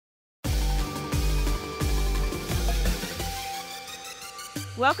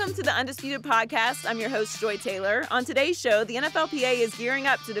Welcome to the Undisputed podcast. I'm your host, Joy Taylor. On today's show, the NFLPA is gearing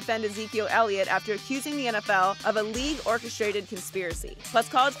up to defend Ezekiel Elliott after accusing the NFL of a league-orchestrated conspiracy. Plus,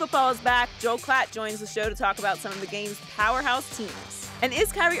 college football is back. Joel Klatt joins the show to talk about some of the game's powerhouse teams. And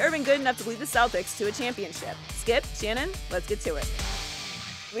is Kyrie Irving good enough to lead the Celtics to a championship? Skip, Shannon, let's get to it.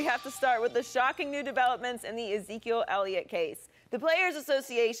 We have to start with the shocking new developments in the Ezekiel Elliott case. The Players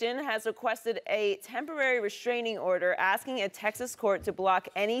Association has requested a temporary restraining order asking a Texas court to block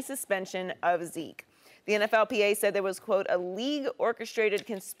any suspension of Zeke. The NFLPA said there was, quote, a league-orchestrated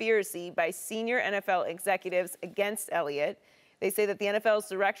conspiracy by senior NFL executives against Elliott. They say that the NFL's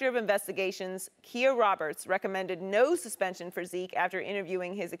Director of Investigations, Kia Roberts, recommended no suspension for Zeke after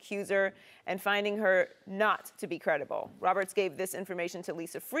interviewing his accuser and finding her not to be credible. Roberts gave this information to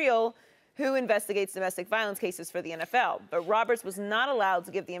Lisa Friel, who investigates domestic violence cases for the NFL. But Roberts was not allowed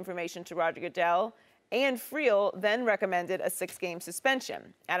to give the information to Roger Goodell, and Friel then recommended a 6-game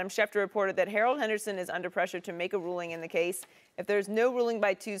suspension. Adam Schefter reported that Harold Henderson is under pressure to make a ruling in the case. If there's no ruling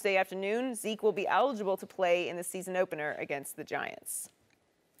by Tuesday afternoon, Zeke will be eligible to play in the season opener against the Giants.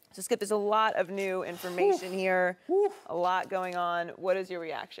 So, Skip, there's a lot of new information here, a lot going on. What is your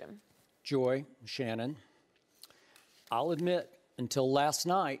reaction? Joy, Shannon, I'll admit, until last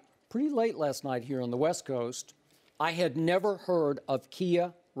night, pretty late last night here on the West Coast, I had never heard of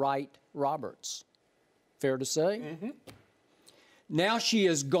Kia Wright Roberts. Fair to say? Mm-hmm. Now she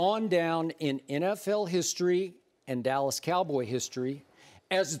has gone down in NFL history and Dallas Cowboy history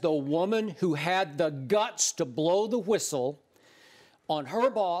as the woman who had the guts to blow the whistle on her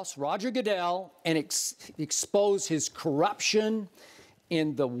boss, Roger Goodell, and expose his corruption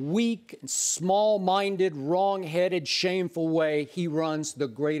in the weak, small-minded, wrong-headed, shameful way he runs the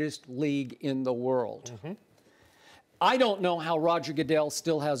greatest league in the world. Mm-hmm. I don't know how Roger Goodell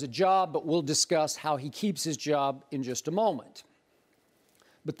still has a job, but we'll discuss how he keeps his job in just a moment.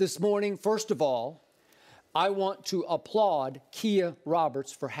 But this morning, first of all, I want to applaud Kia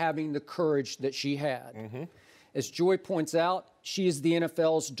Roberts for having the courage that she had. Mm-hmm. As Joy points out, she is the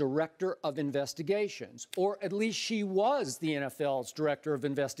NFL's Director of Investigations, or at least she was the NFL's Director of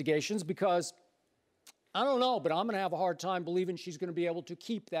Investigations, because I don't know, but I'm going to have a hard time believing she's going to be able to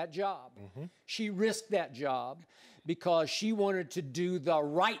keep that job. Mm-hmm. She risked that job because she wanted to do the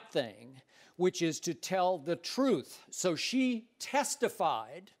right thing, which is to tell the truth. So she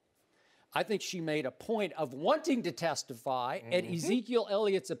testified. I think she made a point of wanting to testify at Ezekiel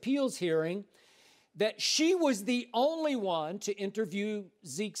Elliott's appeals hearing that she was the only one to interview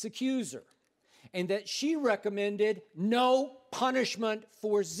Zeke's accuser, and that she recommended no punishment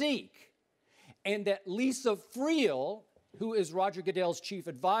for Zeke, and that Lisa Friel, who is Roger Goodell's chief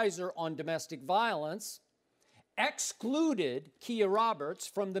advisor on domestic violence, excluded Kia Roberts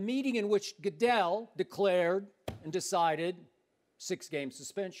from the meeting in which Goodell declared and decided 6-game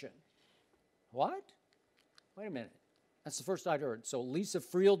suspension. What? Wait a minute. That's the first I'd heard. So Lisa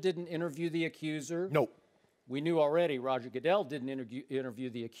Friel didn't interview the accuser? Nope. We knew already Roger Goodell didn't interview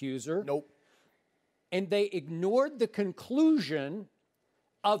the accuser. Nope. And they ignored the conclusion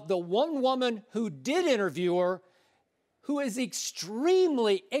of the one woman who did interview her, who is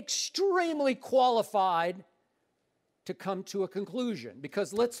extremely, extremely qualified to come to a conclusion.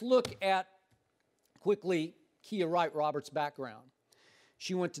 Because let's look at, quickly, Kia Wright Roberts' background.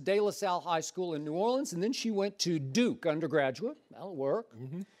 She went to De La Salle High School in New Orleans, and then she went to Duke undergraduate. That'll work.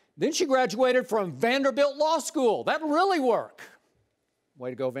 Mm-hmm. Then she graduated from Vanderbilt Law School. That'll really work. Way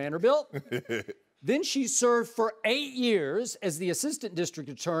to go, Vanderbilt. Then she served for 8 years as the assistant district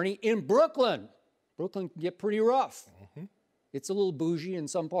attorney in Brooklyn. Brooklyn can get pretty rough. Mm-hmm. It's a little bougie in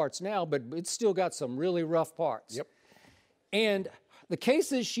some parts now, but it's still got some really rough parts. Yep. And the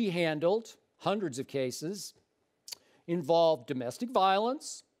cases she handled, hundreds of cases, involved domestic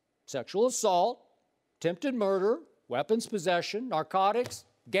violence, sexual assault, attempted murder, weapons possession, narcotics,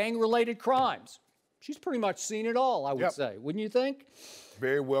 gang-related crimes. She's pretty much seen it all, I would say. Wouldn't you think?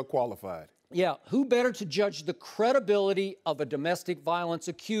 Very well qualified. Yeah. Who better to judge the credibility of a domestic violence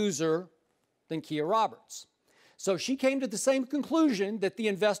accuser than Kia Roberts? So she came to the same conclusion that the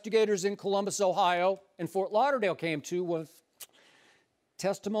investigators in Columbus, Ohio, and Fort Lauderdale came to, with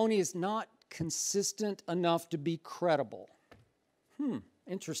testimony is not consistent enough to be credible.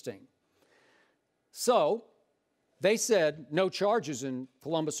 Interesting. So they said no charges in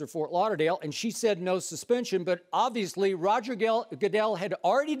Columbus or Fort Lauderdale, and she said no suspension, but obviously Roger Goodell had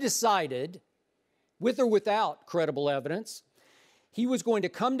already decided, with or without credible evidence, he was going to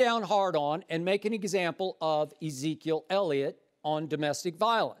come down hard on and make an example of Ezekiel Elliott on domestic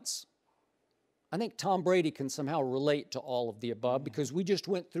violence. I think Tom Brady can somehow relate to all of the above because we just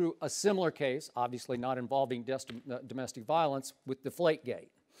went through a similar case, obviously not involving domestic violence, with Deflategate.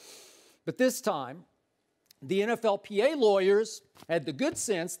 But this time, the NFLPA lawyers had the good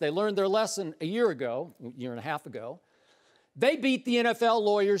sense, they learned their lesson a year and a half ago. They beat the NFL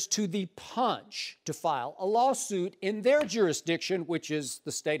lawyers to the punch to file a lawsuit in their jurisdiction, which is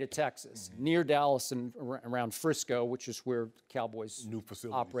the state of Texas, near Dallas and around Frisco, which is where Cowboys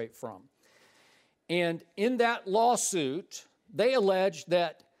operate from. And in that lawsuit, they allege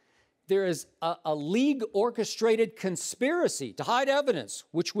that there is a league-orchestrated conspiracy to hide evidence,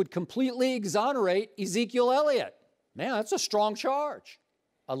 which would completely exonerate Ezekiel Elliott. Man, that's a strong charge.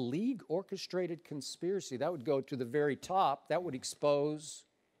 A league-orchestrated conspiracy. That would go to the very top. That would expose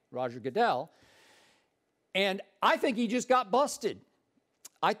Roger Goodell. And I think he just got busted.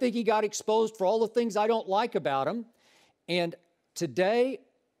 I think he got exposed for all the things I don't like about him. And today,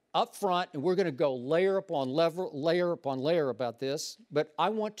 up front, and we're going to go layer upon layer about this, but I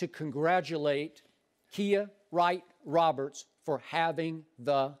want to congratulate Kia Wright Roberts for having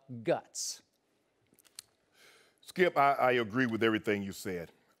the guts. Skip, I agree with everything you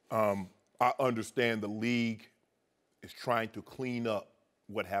said. I understand the league is trying to clean up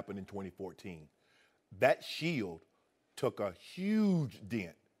what happened in 2014. That shield took a huge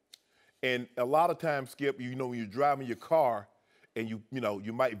dent. And a lot of times, Skip, when you're driving your car and you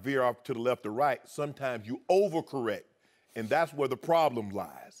might veer off to the left or right, sometimes you overcorrect. And that's where the problem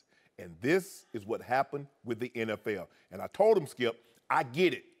lies. And this is what happened with the NFL. And I told him, Skip, I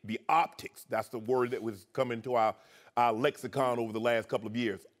get it. The optics, that's the word that was coming to our lexicon over the last couple of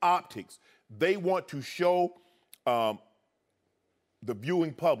years. Optics. They want to show the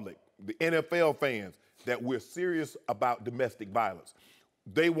viewing public, the NFL fans, that we're serious about domestic violence.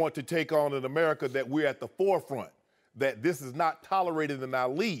 They want to take on in America that we're at the forefront, that this is not tolerated in our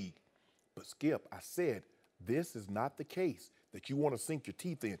league. But Skip, I said, this is not the case that you want to sink your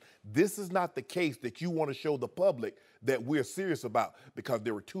teeth in. This is not the case that you want to show the public that we're serious about, because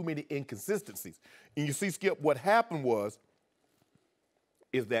there were too many inconsistencies. And you see, Skip, what happened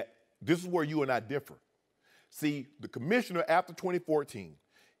is that this is where you and I differ. See, the commissioner after 2014,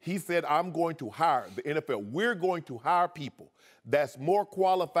 he said, I'm going to hire the NFL. We're going to hire people that's more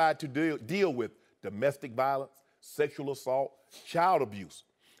qualified to deal with domestic violence, sexual assault, child abuse,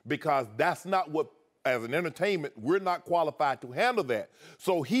 because that's not what, as an entertainment, we're not qualified to handle that.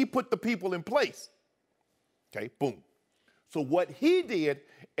 So he put the people in place. Okay, boom. So what he did,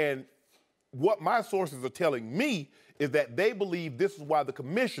 and what my sources are telling me, is that they believe this is why the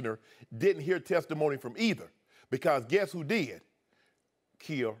commissioner didn't hear testimony from either. Because guess who did?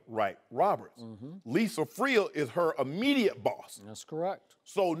 Kia Wright Roberts. Lisa Friel is her immediate boss. That's correct.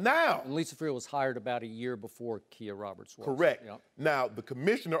 So now... And Lisa Friel was hired about a year before Kia Roberts was. Correct. Yep. Now, the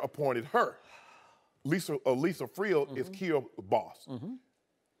commissioner appointed her. Lisa Friel is Kia's boss.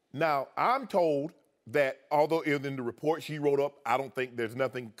 Now, I'm told that although in the report she wrote up, I don't think there's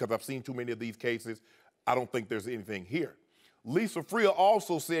nothing, because I've seen too many of these cases, I don't think there's anything here. Lisa Friel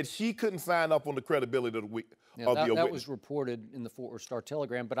also said she couldn't sign up on the credibility of the witness. That was reported in the Fort Worth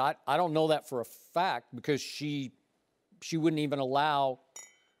Star-Telegram, but I don't know that for a fact, because she wouldn't even allow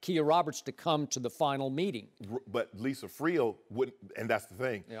Kia Roberts to come to the final meeting. But Lisa Friel wouldn't, and that's the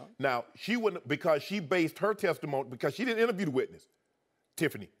thing. Yeah. Now, she wouldn't, because she based her testimony, because she didn't interview the witness,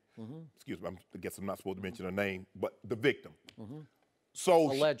 Tiffany. Excuse me, I guess I'm not supposed to mention her name, but the victim.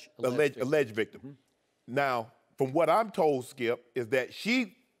 So alleged victim. Now, from what I'm told, Skip, is that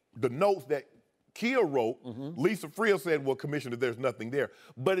the notes that Kia wrote, Lisa Friel said, well, Commissioner, there's nothing there.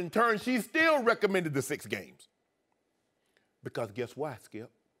 But in turn, she still recommended the 6 games. Because guess what,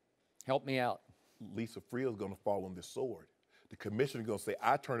 Skip? Help me out. Lisa Friel is going to fall on this sword. The commissioner is going to say,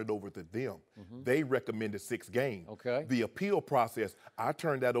 I turned it over to them. They recommended 6 games. Okay. The appeal process, I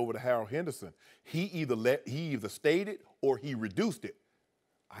turned that over to Harold Henderson. He either stated or he reduced it.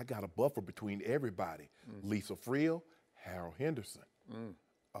 I got a buffer between everybody. Lisa Friel, Harold Henderson.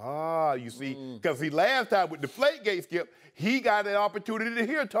 You see, because last time with the Deflategate, Skip, he got an opportunity to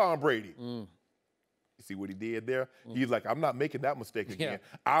hear Tom Brady. You see what he did there? He's like, I'm not making that mistake again.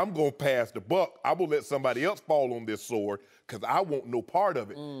 I'm going to pass the buck. I'm going to let somebody else fall on this sword because I want no part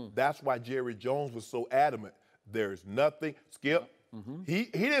of it. That's why Jerry Jones was so adamant. There's nothing, Skip. He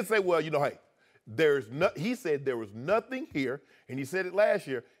didn't say, well, hey, he said there was nothing here, and he said it last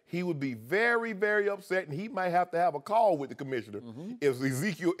year. He would be very, very upset, and he might have to have a call with the commissioner if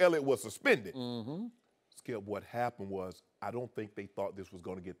Ezekiel Elliott was suspended. Skip, what happened was, I don't think they thought this was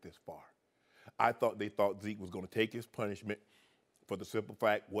going to get this far. I thought they thought Zeke was going to take his punishment for the simple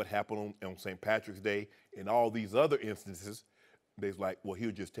fact what happened on St. Patrick's Day and all these other instances. they's like, well,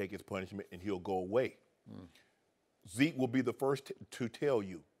 he'll just take his punishment and he'll go away. Zeke will be the first to tell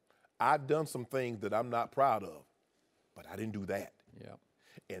you, I've done some things that I'm not proud of, but I didn't do that.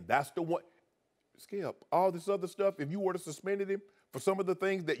 Yeah. And that's the one. Skip, all this other stuff, if you were to suspend him for some of the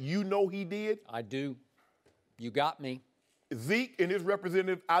things that you know he did. I do. You got me. Zeke and his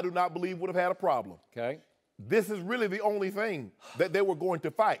representative, I do not believe would have had a problem. Okay. This is really the only thing that they were going to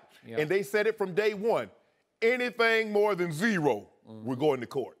fight. Yeah. And they said it from day one. Anything more than 0, we're going to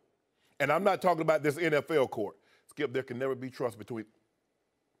court. And I'm not talking about this NFL court. Skip, there can never be trust between.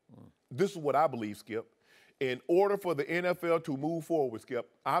 This is what I believe, Skip. In order for the NFL to move forward, Skip,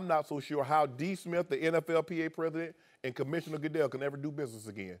 I'm not so sure how D. Smith, the NFLPA president, and Commissioner Goodell can ever do business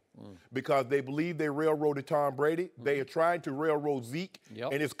again because they believe they railroaded Tom Brady. They are trying to railroad Zeke,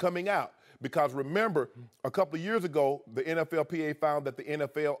 and it's coming out. Because remember, a couple of years ago, the NFLPA found that the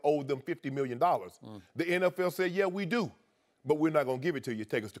NFL owed them $50 million. The NFL said, yeah, we do, but we're not going to give it to you.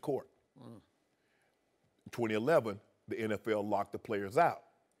 Take us to court. In 2011, the NFL locked the players out.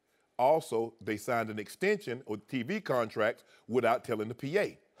 Also, they signed an extension of TV contracts without telling the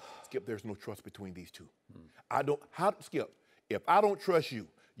PA. Skip, there's no trust between these two. Skip, if I don't trust you,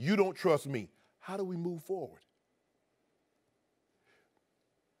 you don't trust me, how do we move forward?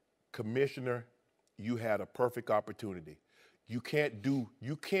 Commissioner, you had a perfect opportunity. You can't do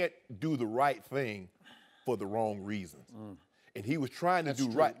the right thing for the wrong reasons. And he was trying to do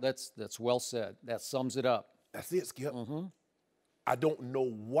right. That's well said. That sums it up. That's it, Skip. I don't know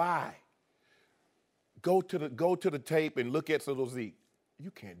why. Go to the tape and look at Zeke. You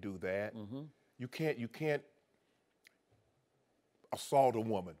can't do that. You can't assault a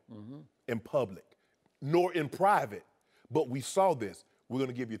woman in public, nor in private. But we saw this. We're going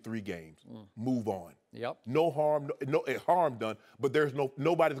to give you 3 games. Move on. Yep. No harm, no harm done. But there's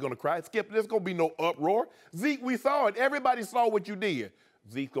nobody's going to cry. Skip, there's going to be no uproar. Zeke, we saw it. Everybody saw what you did.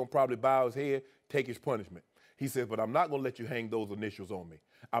 Zeke's going to probably bow his head, take his punishment. He says, but I'm not going to let you hang those initials on me.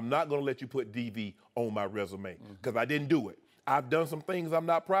 I'm not going to let you put DV on my resume because I didn't do it. I've done some things I'm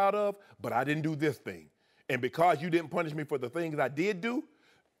not proud of, but I didn't do this thing. And because you didn't punish me for the things I did do,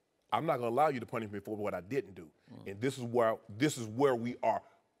 I'm not going to allow you to punish me for what I didn't do. And this is where we are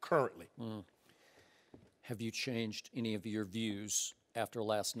currently. Have you changed any of your views after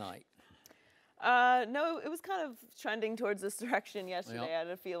last night? No, it was kind of trending towards this direction yesterday. I had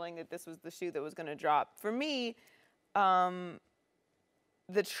a feeling that this was the shoe that was going to drop. For me, the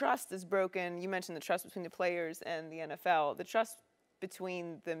trust is broken. You mentioned the trust between the players and the NFL. The trust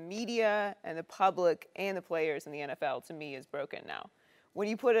between the media and the public and the players in the NFL, to me, is broken now. When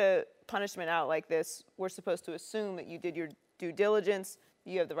you put a punishment out like this, we're supposed to assume that you did your due diligence,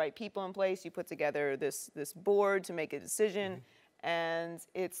 you have the right people in place, you put together this board to make a decision, and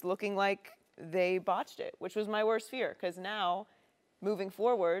it's looking like they botched it, which was my worst fear. Because now, moving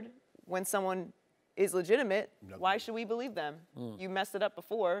forward, when someone is legitimate, why should we believe them? You messed it up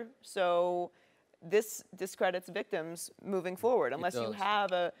before, so this discredits victims moving forward. Unless you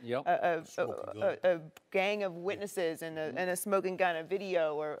have a gang of witnesses and a smoking gun, a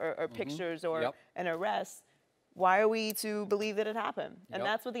video or pictures or an arrest, why are we to believe that it happened? And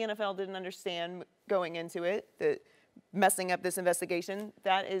that's what the NFL didn't understand going into it, that messing up this investigation,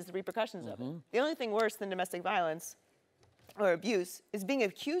 that is the repercussions of it. The only thing worse than domestic violence or abuse is being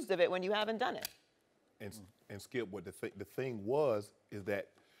accused of it when you haven't done it. And Skip, what the thing is that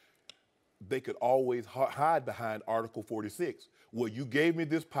they could always hide behind Article 46. Well, you gave me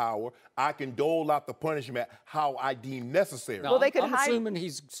this power. I can dole out the punishment how I deem necessary. Now, well, I'm assuming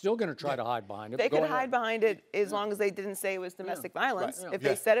he's still going to try to hide behind it. They could hide behind it as long as they didn't say it was domestic violence. If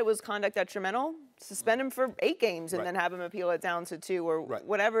they said it was conduct detrimental, suspend him for 8 games and then have him appeal it down to 2 or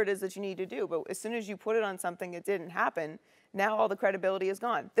whatever it is that you need to do. But as soon as you put it on something that didn't happen, now all the credibility is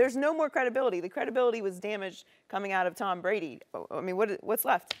gone. There's no more credibility. The credibility was damaged coming out of Tom Brady. I mean, what's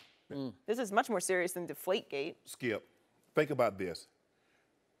left? This is much more serious than Deflategate. Skip, think about this.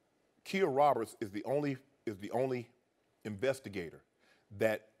 Kia Roberts is the only investigator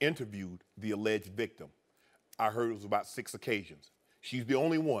that interviewed the alleged victim. I heard it was about 6 occasions. She's the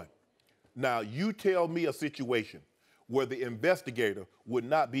only one. Now, you tell me a situation where the investigator would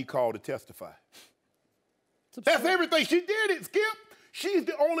not be called to testify. That's everything. She did it, Skip. She's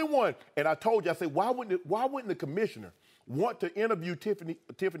the only one. And I told you, I said, why wouldn't the commissioner want to interview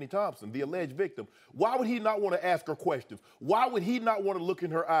Tiffany Thompson, the alleged victim? Why would he not want to ask her questions? Why would he not want to look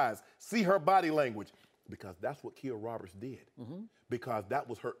in her eyes, see her body language? Because that's what Kia Roberts did. Because that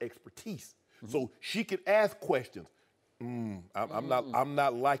was her expertise. So she could ask questions. I'm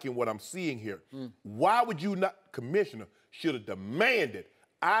not liking what I'm seeing here. Why would you not? Commissioner should have demanded,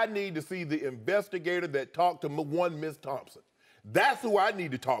 I need to see the investigator that talked to one Miss Thompson. That's who I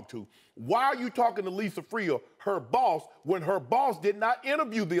need to talk to. Why are you talking to Lisa Friel, her boss, when her boss did not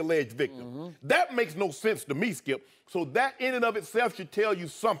interview the alleged victim? That makes no sense to me, Skip. So that in and of itself should tell you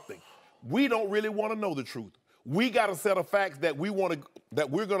something. We don't really want to know the truth. We got a set of facts that we're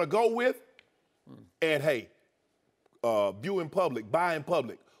going to go with. And hey, view in public, buy in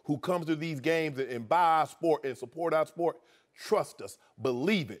public, who comes to these games and buy our sport and support our sport, trust us,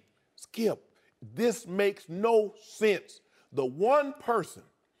 believe it. Skip, this makes no sense. The one person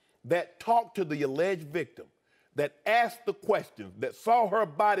that talked to the alleged victim, that asked the questions, that saw her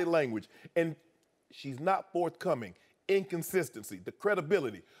body language, and she's not forthcoming, inconsistency, the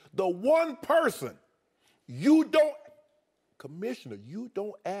credibility. The one person Commissioner, you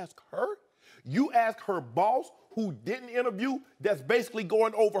don't ask her? You ask her boss, who didn't interview, that's basically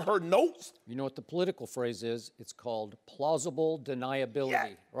going over her notes? You know what the political phrase is? It's called plausible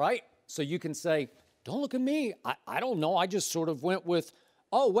deniability, right? So you can say, don't look at me. I don't know. I just sort of went with,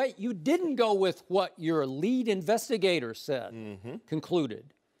 oh, wait, you didn't go with what your lead investigator said,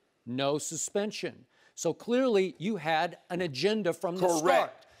 concluded. No suspension. So clearly you had an agenda from the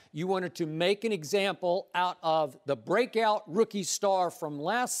start. You wanted to make an example out of the breakout rookie star from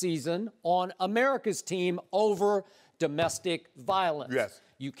last season on America's team over domestic violence. Yes.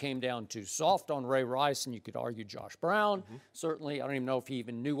 You came down too soft on Ray Rice, and you could argue Josh Brown. Certainly, I don't even know if he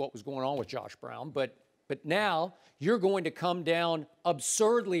even knew what was going on with Josh Brown. But now you're going to come down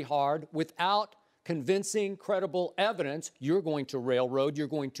absurdly hard without convincing, credible evidence. You're going to railroad. You're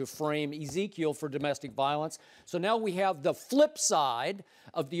going to frame Ezekiel for domestic violence. So now we have the flip side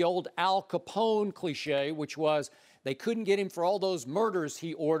of the old Al Capone cliche, which was they couldn't get him for all those murders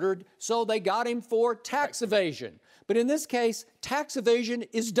he ordered, so they got him for tax evasion. But in this case, tax evasion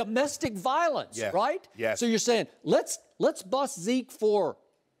is domestic violence, right? Yes. So you're saying, let's bust Zeke for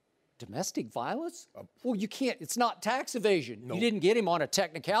domestic violence? Well, you can't. It's not tax evasion. No. You didn't get him on a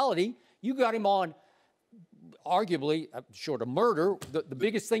technicality. You got him on, arguably, short of murder, the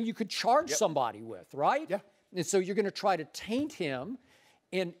biggest thing you could charge somebody with, right? Yeah. And so you're going to try to taint him,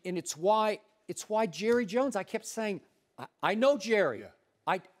 and it's why Jerry Jones, I kept saying, I know Jerry.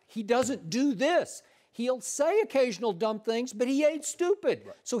 He doesn't do this. He'll say occasional dumb things, but he ain't stupid.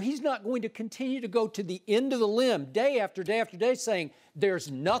 Right. So he's not going to continue to go to the end of the limb day after day after day saying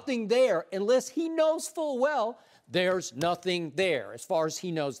there's nothing there unless he knows full well there's nothing there as far as he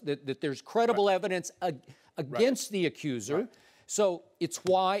knows that there's credible evidence against the accuser. Right. So it's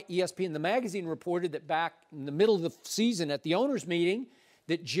why ESPN, the magazine, reported that back in the middle of the season at the owners' meeting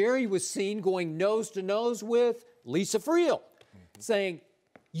that Jerry was seen going nose to nose with Lisa Friel, saying,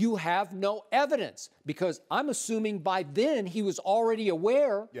 you have no evidence, because I'm assuming by then he was already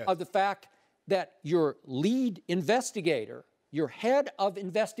aware of the fact that your lead investigator, your head of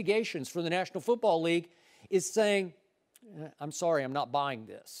investigations for the National Football League, is saying, I'm sorry, I'm not buying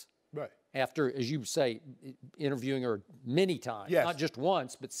this. Right. After, as you say, interviewing her many times, not just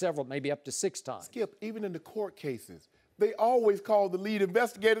once, but several, maybe up to 6 times. Skip, even in the court cases, they always call the lead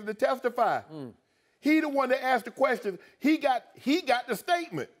investigator to testify. He the one that asked the question. He got the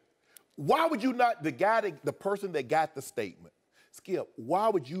statement. Why would you not, the person that got the statement, Skip, why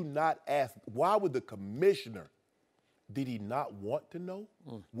would you not ask, why would the commissioner, did he not want to know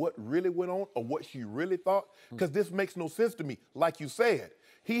what really went on or what she really thought? Because this makes no sense to me. Like you said,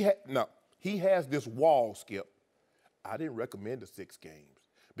 he has this wall, Skip. I didn't recommend the 6 games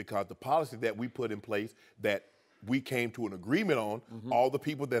because the policy that we put in place that we came to an agreement on, all the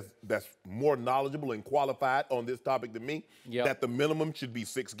people that's more knowledgeable and qualified on this topic than me, that the minimum should be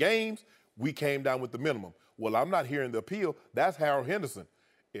 6 games. We came down with the minimum. Well, I'm not hearing the appeal. That's Harold Henderson.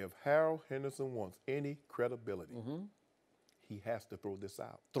 If Harold Henderson wants any credibility, he has to throw this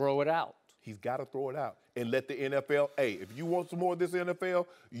out. Throw it out. He's got to throw it out and let the NFL, hey, if you want some more of this NFL,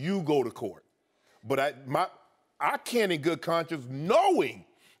 you go to court. But I can't in good conscience, knowing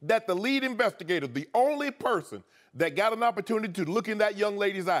that the lead investigator, the only person that got an opportunity to look in that young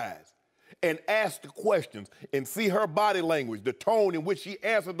lady's eyes and ask the questions and see her body language, the tone in which she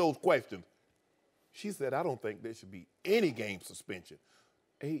answered those questions, she said, I don't think there should be any game suspension.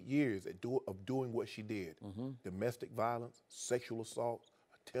 8 years of doing what she did. Domestic violence, sexual assault,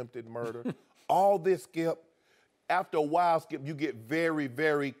 attempted murder, all this, Skip. After a while, Skip, you get very,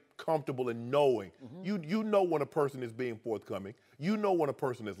 very comfortable in knowing. You know when a person is being forthcoming. You know when a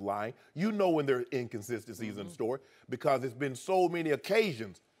person is lying. You know when there are inconsistencies in the story because it's been so many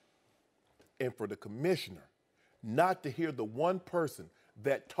occasions. And for the commissioner not to hear the one person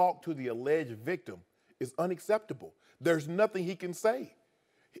that talked to the alleged victim is unacceptable. There's nothing he can say.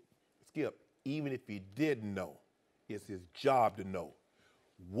 Skip, even if he didn't know, it's his job to know.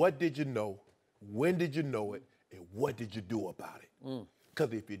 What did you know? When did you know it? and what did you do about it?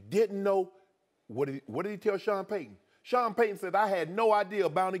 Because if you didn't know, what did he tell Sean Payton? Sean Payton said, I had no idea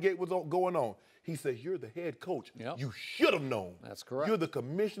Bounty Gate was going on. He says, you're the head coach. Yep. You should have known. That's correct. You're the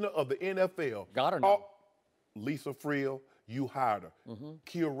commissioner of the NFL. Gotta know. Lisa Friel, you hired her.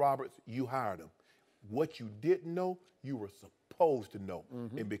 Kia Roberts, you hired him. What you didn't know, you were supposed to know.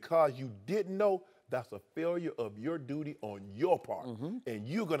 And because you didn't know, that's a failure of your duty on your part. And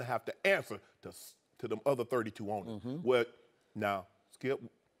you're going to have to answer to them other 32 owners. Well, now, Skip,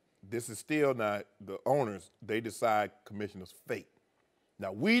 this is still not the owners. They decide commissioner's fate.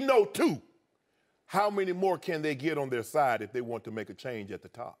 Now, we know, too, how many more can they get on their side if they want to make a change at the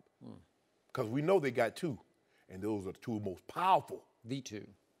top? Because we know they got two, and those are the two most powerful. The two.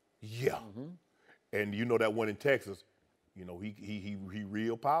 Yeah. And you know that one in Texas, you know, he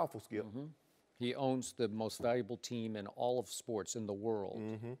real powerful, Skip. He owns the most valuable team in all of sports in the world.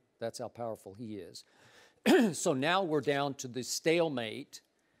 That's how powerful he is. So now we're down to the stalemate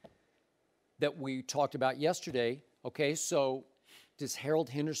that we talked about yesterday. Okay, so does Harold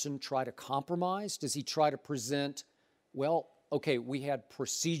Henderson try to compromise? Does he try to present, well, okay, we had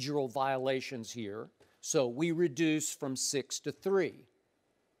procedural violations here, so we reduce from 6 to 3.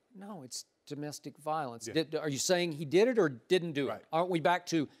 No, it's domestic violence. Yeah. Are you saying he did it or didn't do it? Aren't we back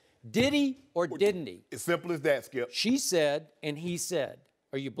to did he or didn't he? As simple as that, Skip. She said and he said.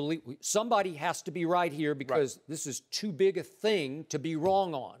 Are you somebody has to be right here because this is too big a thing to be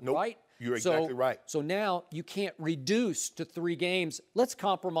wrong on, right? You're exactly right. So now you can't reduce to 3 games. Let's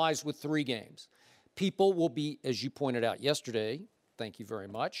compromise with 3 games. People will be, as you pointed out yesterday, thank you very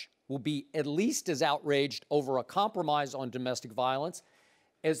much, will be at least as outraged over a compromise on domestic violence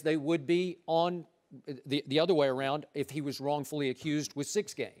as they would be on the other way around if he was wrongfully accused with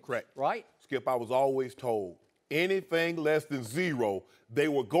 6 games. Correct. Right? Skip, I was always told anything less than 0, they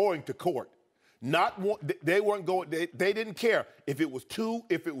were going to court. Not one, they weren't going, they didn't care if it was 2,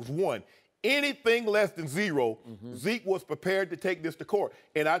 if it was 1. Anything less than 0, Zeke was prepared to take this to court.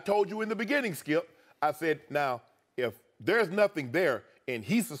 And I told you in the beginning, Skip, I said, now, if there's nothing there and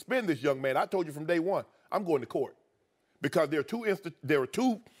he suspend this young man, I told you from day one, I'm going to court. Because there are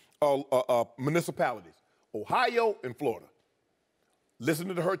two municipalities, Ohio and Florida.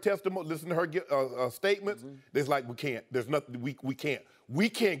 Listen to her testimony, listen to her statements. It's like, we can't. There's nothing, we can't. We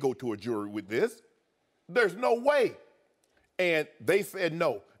can't go to a jury with this. There's no way. And they said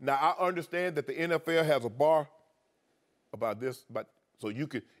no. Now, I understand that the NFL has a bar about this, so you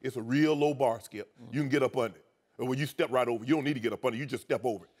could, it's a real low bar, Skip. You can get up under it. And when you step right over, you don't need to get up under it, you just step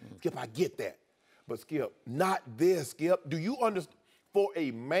over it. Skip, I get that. But Skip, not this, Skip. Do you understand, for a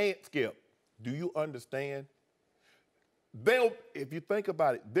man, Skip, do you understand? If you think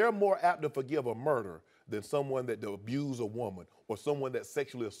about it, they're more apt to forgive a murder than someone that abuse a woman or someone that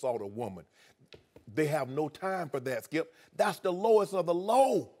sexually assault a woman. They have no time for that, Skip. That's the lowest of the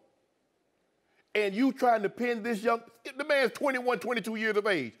low. And you trying to pin this the man's 21, 22 years of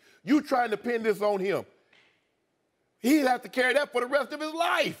age. You trying to pin this on him. He'd have to carry that for the rest of his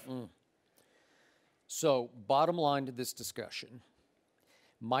life. So, bottom line to this discussion,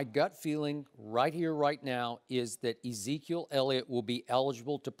 my gut feeling right here, right now, is that Ezekiel Elliott will be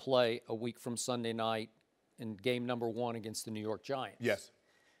eligible to play a week from Sunday night in game number 1 against the New York Giants. Yes.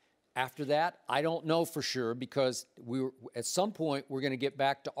 After that, I don't know for sure because at some point we're going to get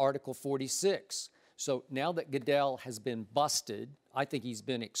back to Article 46. So now that Goodell has been busted, I think he's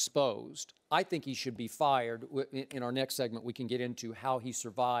been exposed. I think he should be fired. In our next segment, we can get into how he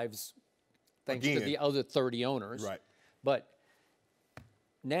survives thanks to the other 30 owners. Right. But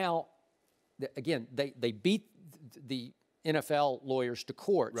now, again, they beat the NFL lawyers to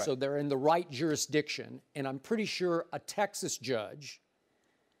court, so they're in the right jurisdiction. And I'm pretty sure a Texas judge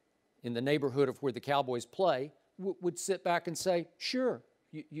in the neighborhood of where the Cowboys play would sit back and say, sure,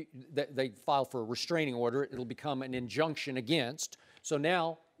 they file for a restraining order. It'll become an injunction against. So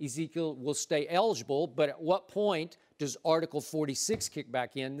now Ezekiel will stay eligible, but at what point does Article 46 kick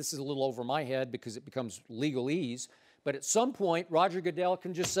back in? This is a little over my head because it becomes legalese. But at some point, Roger Goodell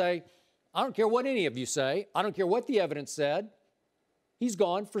can just say, I don't care what any of you say. I don't care what the evidence said. He's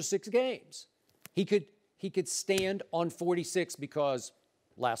gone for 6 games. He could stand on 46 because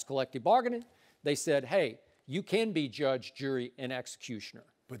last collective bargaining, they said, hey, you can be judge, jury, and executioner.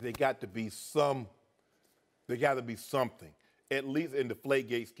 But there got to be something. At least in the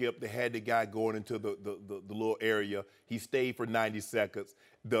Flakegate, Skip, they had the guy going into the little area. He stayed for 90 seconds.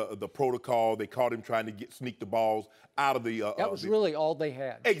 The protocol, they caught him trying to sneak the balls out of the. That was really all they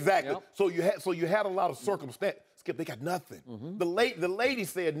had. Exactly. Yep. So you had a lot of circumstance. Skip, they got nothing. The lady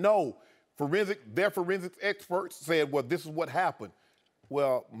said no. Their forensic experts said, well, this is what happened.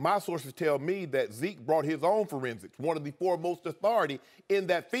 Well, my sources tell me that Zeke brought his own forensics, one of the foremost authority in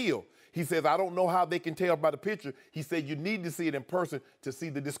that field. He says, I don't know how they can tell by the picture. He said, you need to see it in person to see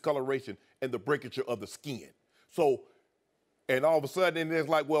the discoloration and the breakage of the skin. So, and all of a sudden, it's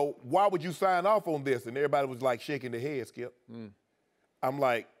like, well, why would you sign off on this? And everybody was like shaking their head, Skip. I'm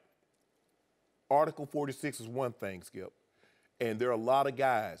like, Article 46 is one thing, Skip. And there are a lot of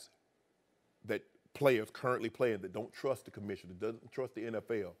guys that players currently playing that don't trust the commissioner, doesn't trust the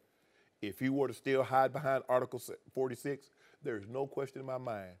NFL. If he were to still hide behind Article 46, there is no question in my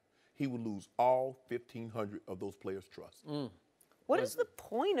mind he would lose all 1,500 of those players' trust. What is the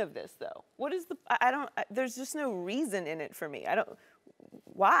point of this, though? What is the? There's just no reason in it for me.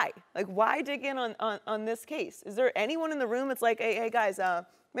 Why? Like, why dig in on this case? Is there anyone in the room that's like, hey guys,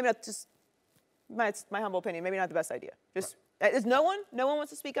 maybe not, just my humble opinion, maybe not the best idea. Just. Is no one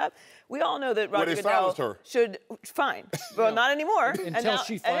wants to speak up? We all know that Roger Goodell should, fine, but not anymore. Until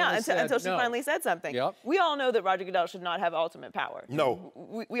she finally said something. Yep. We all know that Roger Goodell should not have ultimate power. No.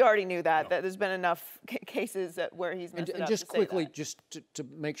 We already knew that there's been enough cases where he's messed it up. And just quickly, just to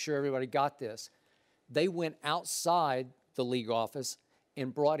make sure everybody got this, they went outside the league office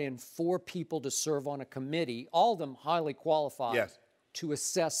and brought in 4 people to serve on a committee, all of them highly qualified, to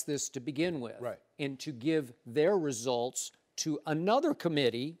assess this to begin with, and to give their results to another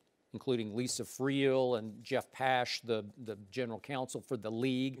committee, including Lisa Friel and Jeff Pash, the general counsel for the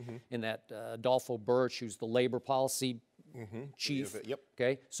league, and that Adolfo Birch, who's the labor policy chief.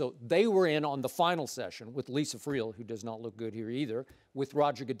 Okay, so they were in on the final session with Lisa Friel, who does not look good here either, with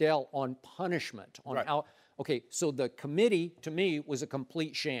Roger Goodell on punishment, on how. Okay, so the committee to me was a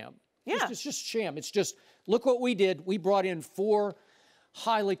complete sham. It's just sham. It's just, look what we did. We brought in 4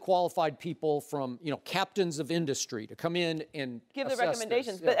 highly qualified people from, captains of industry to come in and give the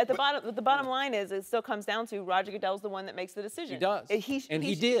recommendations. But at the bottom line is, it still comes down to Roger Goodell's the one that makes the decision. He does.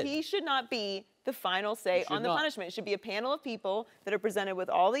 He did. He should not be the final say on the punishment. It should be a panel of people that are presented with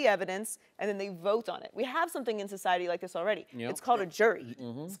all the evidence, and then they vote on it. We have something in society like this already. It's called a jury.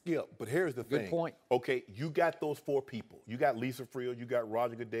 Skip, but here's the thing. Good point. Okay, you got those 4 people. You got Lisa Friel, you got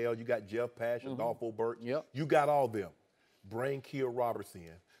Roger Goodell, you got Jeff Pash, Adolfo Birch. You got all them. Bring Kia Roberts in.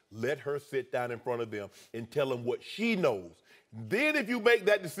 Let her sit down in front of them and tell them what she knows. Then if you make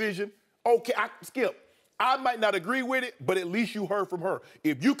that decision, okay, Skip, I might not agree with it, but at least you heard from her.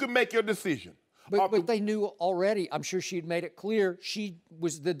 If you can make your decision. But they knew already. I'm sure she had made it clear. She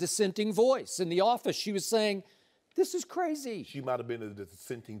was the dissenting voice in the office. She was saying, this is crazy. She might have been the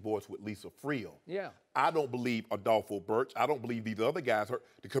dissenting voice with Lisa Friel. Yeah. I don't believe Adolfo Birch. I don't believe these other guys heard.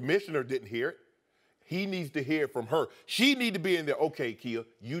 The commissioner didn't hear it. He needs to hear it from her. She need to be in there. Okay, Kia,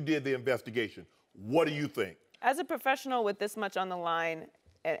 you did the investigation. What do you think? As a professional with this much on the line,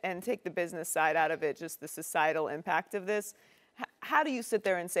 and take the business side out of it, just the societal impact of this, how do you sit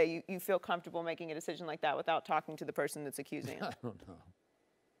there and say you feel comfortable making a decision like that without talking to the person that's accusing you? I don't know.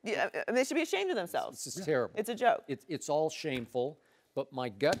 Yeah, they should be ashamed of themselves. This is terrible. It's a joke. It's all shameful. But my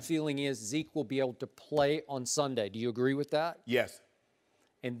gut feeling is Zeke will be able to play on Sunday. Do you agree with that? Yes.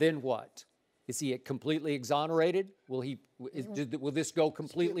 And then what? Is he completely exonerated? Will this go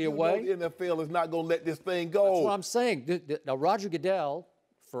completely away? The NFL is not going to let this thing go. That's what I'm saying. Now, Roger Goodell,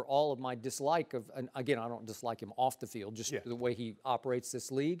 for all of my dislike of, and again, I don't dislike him off the field, just the way he operates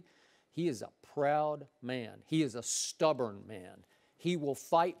this league, he is a proud man. He is a stubborn man. He will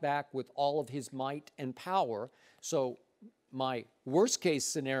fight back with all of his might and power. So my worst case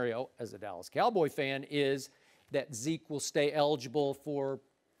scenario as a Dallas Cowboy fan is that Zeke will stay eligible for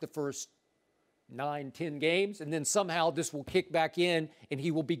the first 9-10 games, and then somehow this will kick back in, and he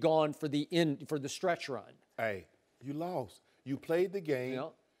will be gone for the stretch run. Hey, you lost. You played the game.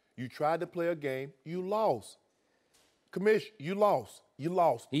 You tried to play a game. You lost. Commish, you lost. You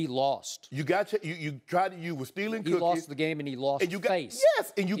lost. He lost. You tried. You were stealing cookies. He lost the game, and he lost face.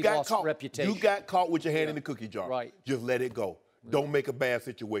 Yes, and you got caught. Reputation. You got caught with your hand in the cookie jar. Right. Just let it go. Don't make a bad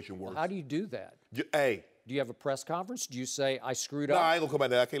situation worse. How do you do that? Hey. Do you have a press conference? Do you say, I screwed up? No, I ain't gonna come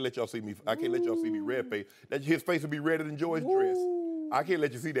out there. I can't let y'all see me. I can't let y'all see me red face. His face will be redder than Joy's dress. I can't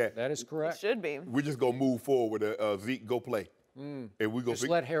let you see that. That is correct. It should be. We're just gonna move forward with Zeke go play. And we go just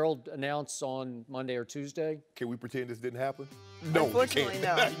let Harold announce on Monday or Tuesday. Can we pretend this didn't happen? No, unfortunately, we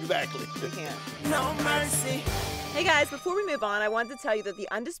can't. no. Exactly. We can't. No mercy. Hey guys, before we move on, I wanted to tell you that the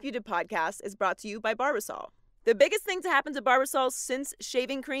Undisputed podcast is brought to you by Barbasol. The biggest thing to happen to Barbasol since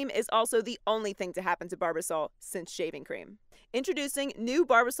shaving cream is also the only thing to happen to Barbasol since shaving cream. Introducing new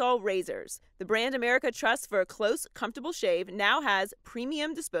Barbasol razors. The brand America trusts for a close, comfortable shave now has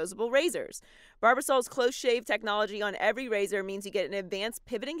premium disposable razors. Barbasol's close shave technology on every razor means you get an advanced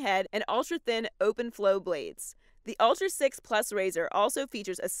pivoting head and ultra-thin open flow blades. The Ultra 6 Plus razor also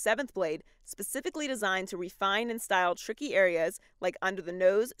features a 7th blade specifically designed to refine and style tricky areas like under the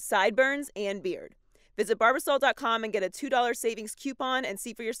nose, sideburns, and beard. Visit Barbasol.com and get a $2 savings coupon and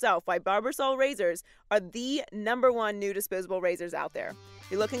see for yourself why Barbasol razors are the #1 new disposable razors out there.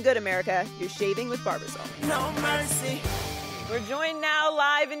 You're looking good, America. You're shaving with Barbasol. No mercy. We're joined now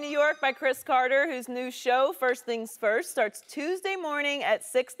live in New York by Chris Carter, whose new show, First Things First, starts Tuesday morning at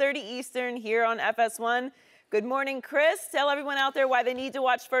 6:30 Eastern here on FS1. Good morning, Chris. Tell everyone out there why they need to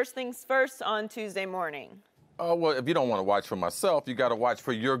watch First Things First on Tuesday morning. Oh, well, if you don't want to watch for myself, you got to watch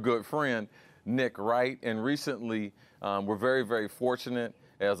for your good friend, Nick Wright. And recently, we're very, very fortunate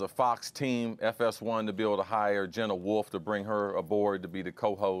as a Fox team, FS1, to be able to hire Jenna Wolfe to bring her aboard to be the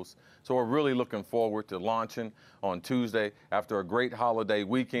co-host. So we're really looking forward to launching on Tuesday after a great holiday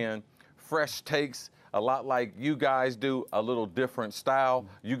weekend. Fresh takes, a lot like you guys do, a little different style.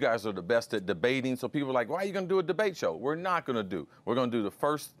 You guys are the best at debating. So people are like, why are you going to do a debate show? We're not going to do. We're going to do the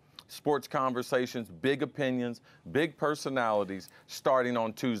first sports conversations, big opinions, big personalities, starting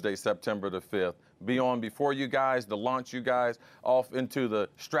on Tuesday, September the 5th. Be on before you guys, to launch you guys off into the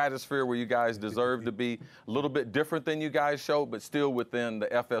stratosphere where you guys deserve to be. A little bit different than you guys show, but still within the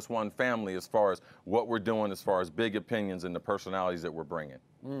FS1 family as far as what we're doing, as far as big opinions and the personalities that we're bringing.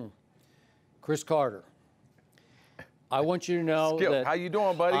 Chris Carter, I want you to know Skip, that how you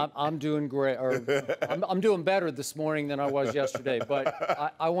doing, buddy? I'm doing great. Or I'm doing better this morning than I was yesterday.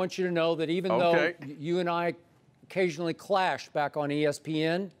 But I want you to know that even though you and I occasionally clash back on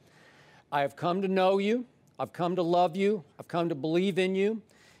ESPN, I have come to know you. I've come to love you. I've come to believe in you.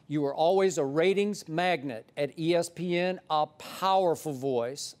 You are always a ratings magnet at ESPN, a powerful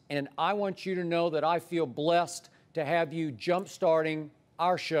voice. And I want you to know that I feel blessed to have you jump-starting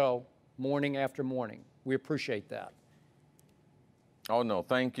our show morning after morning. We appreciate that. Oh, no,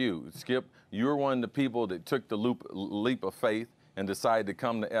 thank you. Skip, you're one of the people that took the leap of faith and decided to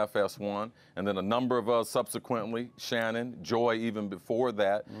come to FS1. And then a number of us subsequently, Shannon, Joy, even before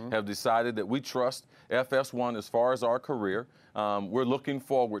that, have decided that we trust FS1 as far as our career. We're looking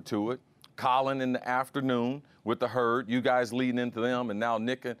forward to it. Colin in the afternoon with the herd, you guys leading into them, and now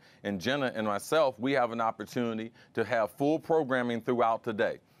Nick and Jenna and myself, we have an opportunity to have full programming throughout the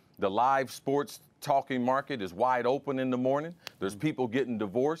day. The live sports talking market is wide open in the morning. There's people getting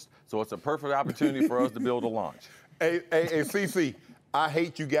divorced, so it's a perfect opportunity for us to build a launch. Hey, CC, I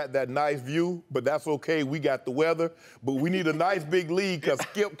hate you got that nice view, but that's okay. We got the weather, but we need a nice big lead because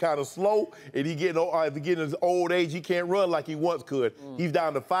Skip kind of slow, and he getting his old age, he can't run like he once could. He's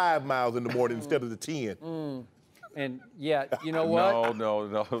down to 5 miles in the morning instead of the 10. And yeah, you know what?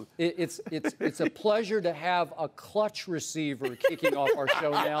 No. It's a pleasure to have a clutch receiver kicking off our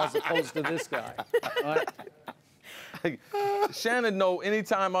show now as opposed to this guy. Shannon, no,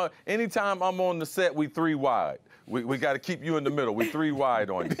 anytime I'm on the set, we 3 wide. We got to keep you in the middle. We 3 wide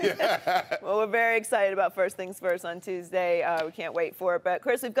on you. Well, we're very excited about First Things First on Tuesday. We can't wait for it. But,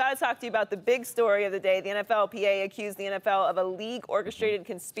 Chris, we've got to talk to you about the big story of the day. The NFLPA accused the NFL of a league-orchestrated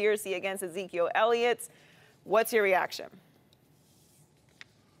conspiracy against Ezekiel Elliott. What's your reaction?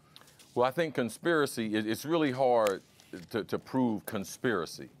 Well, I think conspiracy, it's really hard to prove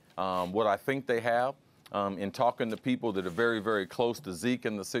conspiracy. What I think they have, in talking to people that are very, very close to Zeke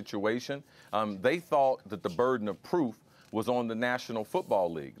in the situation, they thought that the burden of proof was on the National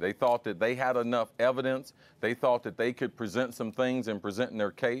Football League. They thought that they had enough evidence. They thought that they could present some things and present in their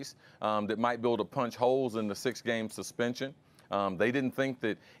case that might be able to punch holes in the 6-game suspension. They didn't think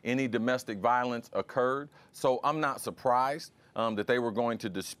that any domestic violence occurred. So I'm not surprised that they were going to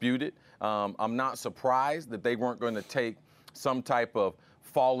dispute it. I'm not surprised that they weren't going to take some type of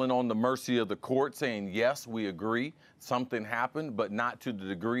falling on the mercy of the court, saying, yes, we agree, something happened, but not to the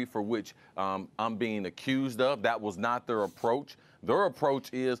degree for which I'm being accused of. That was not their approach. Their approach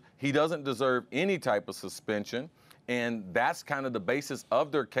is he doesn't deserve any type of suspension, and that's kind of the basis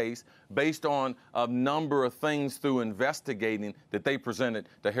of their case based on a number of things through investigating that they presented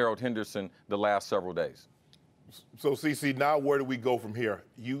to Harold Henderson the last several days. So, CC, now where do we go from here?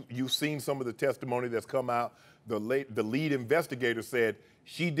 You've seen some of the testimony that's come out. The lead investigator said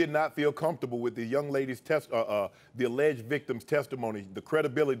she did not feel comfortable with the young lady's the alleged victim's testimony, the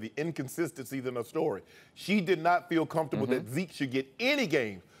credibility, the inconsistencies in her story. She did not feel comfortable that Zeke should get any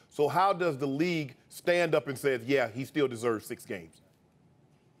games. So how does the league stand up and say, yeah, he still deserves 6 games?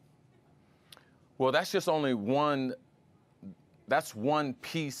 Well, that's just only one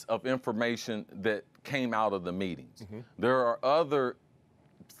piece of information that came out of the meetings. There are other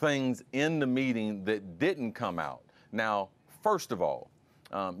things in the meeting that didn't come out. Now, first of all,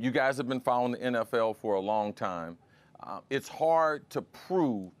 you guys have been following the NFL for a long time. It's hard to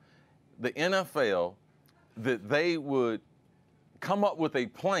prove the NFL that they would come up with a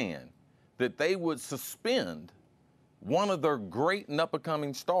plan that they would suspend one of their great and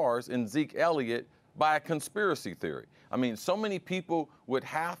up-and-coming stars in Zeke Elliott by a conspiracy theory. I mean, so many people would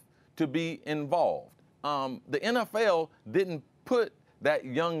have to be involved. The NFL didn't put that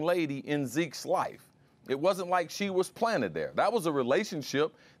young lady in Zeke's life. It wasn't like she was planted there. That was a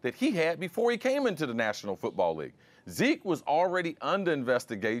relationship that he had before he came into the National Football League. Zeke was already under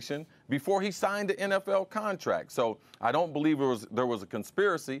investigation before he signed the NFL contract. So I don't believe there was a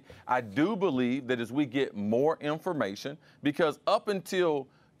conspiracy. I do believe that as we get more information, because up until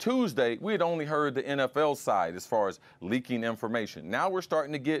Tuesday, we had only heard the NFL side as far as leaking information. Now we're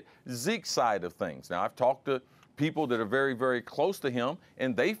starting to get Zeke's side of things. Now I've talked to people that are very, very close to him,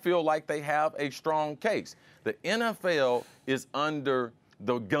 and they feel like they have a strong case. The NFL is under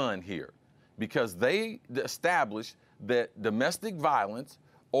the gun here because they established that domestic violence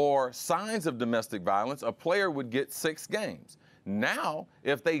or signs of domestic violence, a player would get 6 games. Now,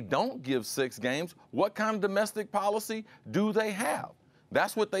 if they don't give 6 games, what kind of domestic policy do they have?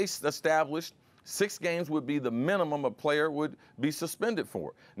 That's what they established. 6 games would be the minimum a player would be suspended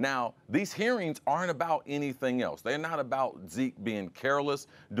for. Now, these hearings aren't about anything else. They're not about Zeke being careless,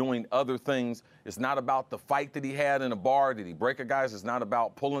 doing other things. It's not about the fight that he had in a bar. Did he break a guy's? It's not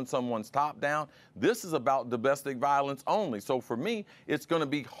about pulling someone's top down. This is about domestic violence only. So for me, it's going to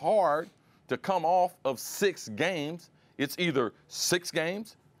be hard to come off of 6 games. It's either 6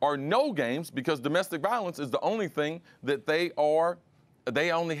 games or no games, because domestic violence is the only thing that they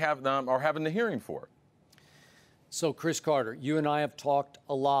only have are having the hearing for. So, Chris Carter, you and I have talked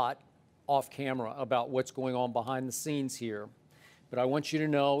a lot off camera about what's going on behind the scenes here. But I want you to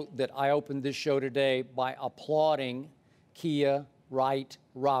know that I opened this show today by applauding Kia Wright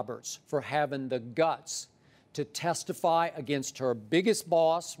Roberts for having the guts to testify against her biggest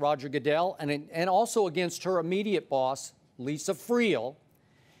boss, Roger Goodell, and also against her immediate boss, Lisa Friel,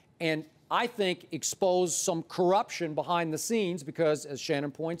 and I think exposed some corruption behind the scenes because, as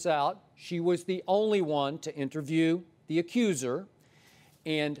Shannon points out, she was the only one to interview the accuser.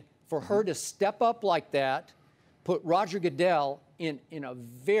 And for her to step up like that, put Roger Goodell in a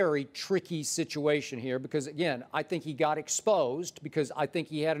very tricky situation here because, again, I think he got exposed because I think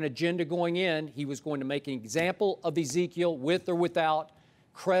he had an agenda going in. He was going to make an example of Ezekiel with or without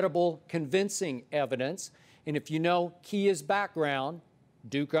credible, convincing evidence. And if you know Kia's background,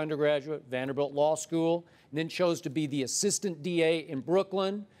 Duke undergraduate, Vanderbilt Law School, and then chose to be the assistant DA in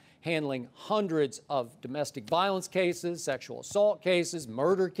Brooklyn, handling hundreds of domestic violence cases, sexual assault cases,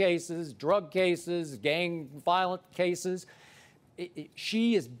 murder cases, drug cases, gang violent cases.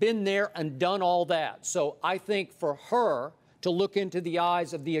 She has been there and done all that. So I think for her to look into the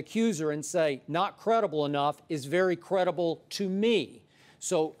eyes of the accuser and say, not credible enough, is very credible to me.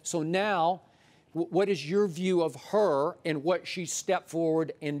 So now, what is your view of her and what she stepped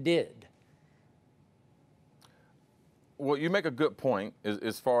forward and did? Well, you make a good point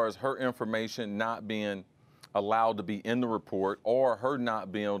as far as her information not being allowed to be in the report or her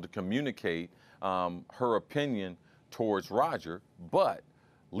not being able to communicate her opinion towards Roger. But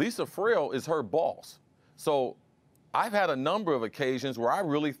Lisa Friel is her boss. So I've had a number of occasions where I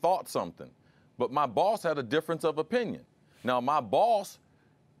really thought something, but my boss had a difference of opinion. Now, my boss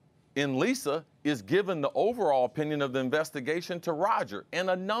in Lisa is given the overall opinion of the investigation to Roger and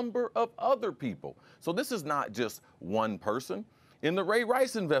a number of other people. So this is not just one person. In the Ray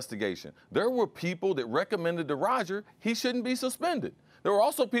Rice investigation, there were people that recommended to Roger he shouldn't be suspended. There were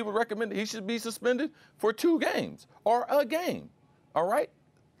also people recommended he should be suspended for 2 games or a game. All right?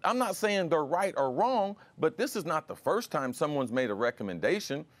 I'm not saying they're right or wrong, but this is not the first time someone's made a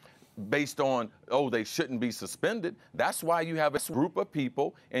recommendation based on, oh, they shouldn't be suspended. That's why you have a group of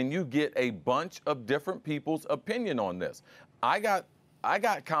people and you get a bunch of different people's opinion on this. I got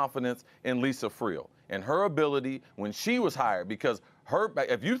confidence in Lisa Friel and her ability when she was hired, because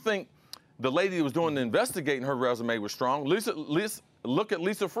if you think the lady who was doing the investigating, her resume was strong, look at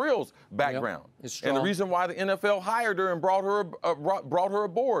Lisa Friel's background. Yep, and the reason why the NFL hired her and brought her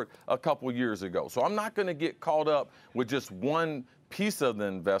aboard a couple years ago. So I'm not going to get caught up with just one piece of the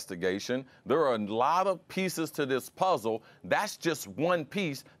investigation. There are a lot of pieces to this puzzle. That's just one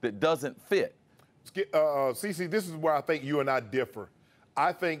piece that doesn't fit. CC, this is where I think you and I differ.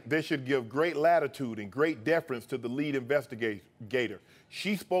 I think they should give great latitude and great deference to the lead investigator.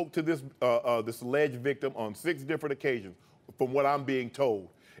 She spoke to this alleged victim on 6 different occasions, from what I'm being told.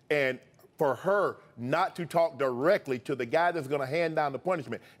 And for her not to talk directly to the guy that's going to hand down the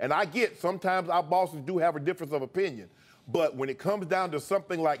punishment. And I get sometimes our bosses do have a difference of opinion. But when it comes down to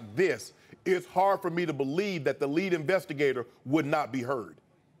something like this, it's hard for me to believe that the lead investigator would not be heard.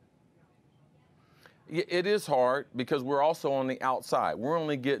 It is hard because we're also on the outside. We're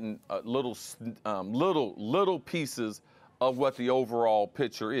only getting little pieces of what the overall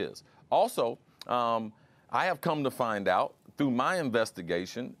picture is. Also, I have come to find out through my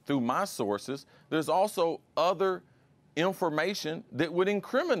investigation, through my sources, there's also other information that would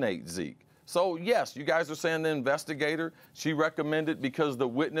incriminate Zeke. So yes, you guys are saying the investigator, she recommended because the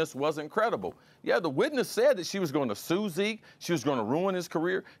witness wasn't credible. Yeah, the witness said that she was going to sue Zeke, she was going to ruin his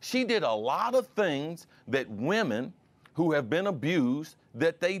career. She did a lot of things that women who have been abused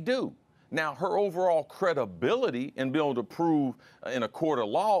that they do. Now, her overall credibility in being able to prove in a court of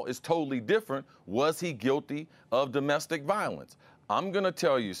law is totally different. Was he guilty of domestic violence? I'm going to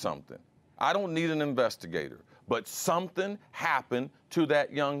tell you something. I don't need an investigator, but something happened to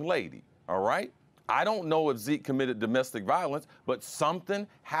that young lady. All right? I don't know if Zeke committed domestic violence, but something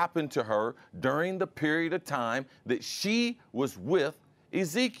happened to her during the period of time that she was with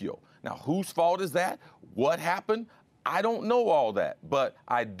Ezekiel. Now, whose fault is that? What happened? I don't know all that, but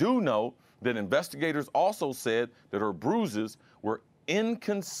I do know that investigators also said that her bruises were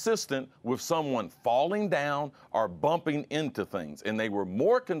inconsistent with someone falling down or bumping into things, and they were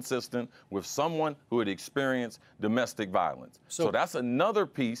more consistent with someone who had experienced domestic violence. So that's another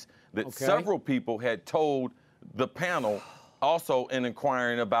piece that several people had told the panel also in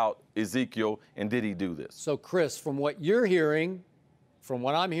inquiring about Ezekiel and did he do this. So, Chris, from what you're hearing, from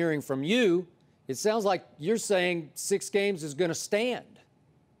what I'm hearing from you, it sounds like you're saying 6 games is going to stand.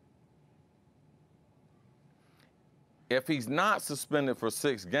 If he's not suspended for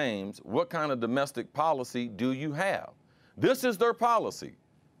 6 games, what kind of domestic policy do you have? This is their policy,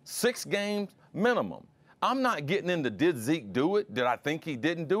 6 games minimum. I'm not getting into did Zeke do it? Did I think he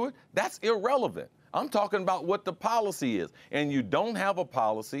didn't do it? That's irrelevant. I'm talking about what the policy is. And you don't have a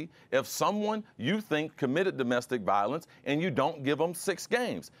policy if someone you think committed domestic violence and you don't give them 6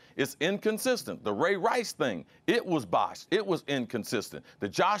 games. It's inconsistent. The Ray Rice thing, it was botched. It was inconsistent. The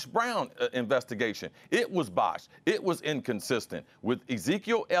Josh Brown investigation, it was botched. It was inconsistent. With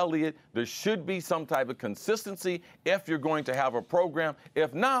Ezekiel Elliott, there should be some type of consistency if you're going to have a program.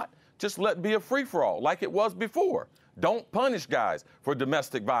 If not, just let it be a free-for-all like it was before. Don't punish guys for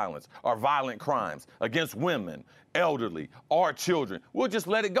domestic violence or violent crimes against women, elderly, or children. We'll just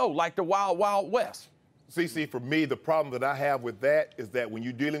let it go like the Wild Wild West. CC, for me, the problem that I have with that is that when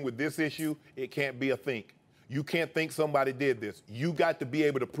you're dealing with this issue, it can't be a think. You can't think somebody did this. You got to be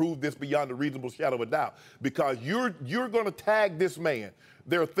able to prove this beyond a reasonable shadow of a doubt because you're going to tag this man.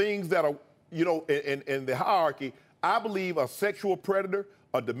 There are things that are, you know, in the hierarchy. I believe a sexual predator,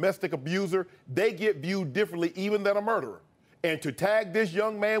 a domestic abuser, they get viewed differently even than a murderer. And to tag this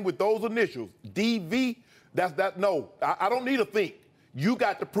young man with those initials, DV, no, I don't need to think. You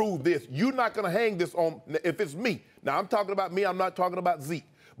got to prove this. You're not going to hang this on, if it's me. Now, I'm talking about me, I'm not talking about Zeke.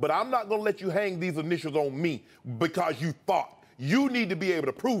 But I'm not going to let you hang these initials on me because you thought. You need to be able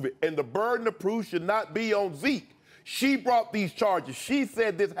to prove it. And the burden of proof should not be on Zeke. She brought these charges. She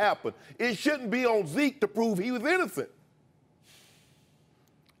said this happened. It shouldn't be on Zeke to prove he was innocent.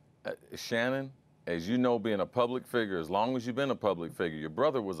 Shannon, as you know, being a public figure, as long as you've been a public figure, your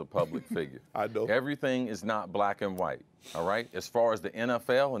brother was a public figure. I know. Everything is not black and white, all right? As far as the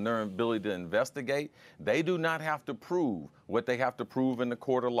NFL and their ability to investigate, they do not have to prove what they have to prove in the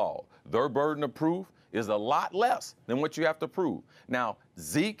court of law. Their burden of proof is a lot less than what you have to prove. Now,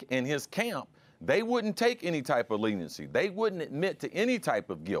 Zeke and his camp, they wouldn't take any type of leniency. They wouldn't admit to any type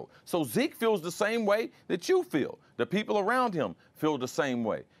of guilt. So Zeke feels the same way that you feel. The people around him feel the same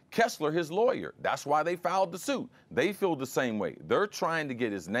way. Kessler, his lawyer, that's why they filed the suit. They feel the same way. They're trying to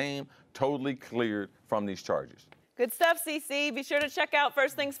get his name totally cleared from these charges. Good stuff, CC. Be sure to check out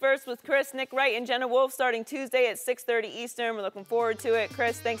First Things First with Chris, Nick Wright, and Jenna Wolfe starting Tuesday at 6:30 Eastern. We're looking forward to it.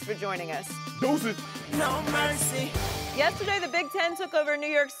 Chris, thanks for joining us. Deuces. No mercy. Yesterday, the Big Ten took over New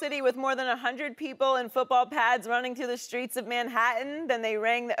York City with more than 100 people in football pads running through the streets of Manhattan. Then they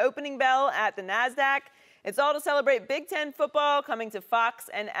rang the opening bell at the NASDAQ. It's all to celebrate Big Ten football coming to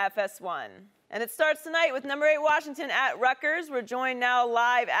Fox and FS1. And it starts tonight with number 8 Washington at Rutgers. We're joined now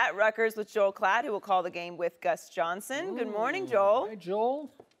live at Rutgers with Joel Klatt, who will call the game with Gus Johnson. Good morning, Joel. Hi,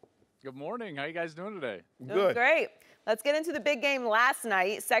 Joel. Good morning. How you guys doing today? Doing great. Let's get into the big game last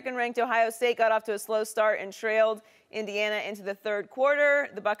night. Second-ranked Ohio State got off to a slow start and trailed Indiana into the third quarter.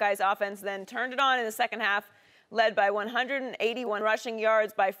 The Buckeyes offense then turned it on in the second half, led by 181 rushing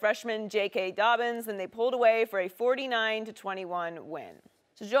yards by freshman J.K. Dobbins, and they pulled away for a 49-21 win.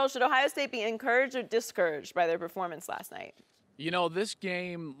 So, Joel, should Ohio State be encouraged or discouraged by their performance last night? You know, this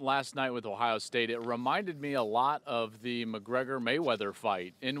game last night with Ohio State, it reminded me a lot of the McGregor-Mayweather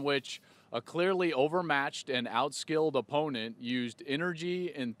fight in which A clearly overmatched and outskilled opponent used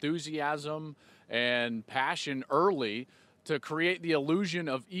energy, enthusiasm, and passion early to create the illusion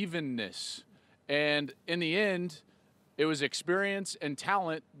of evenness. And in the end, it was experience and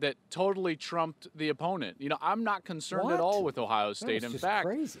talent that totally trumped the opponent. You know, I'm not concerned at all with Ohio State. In fact,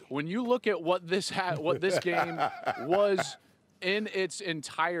 when you look at what this game was in its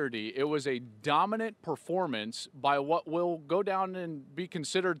entirety, it was a dominant performance by what will go down and be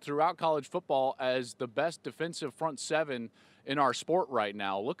considered throughout college football as the best defensive front seven in our sport right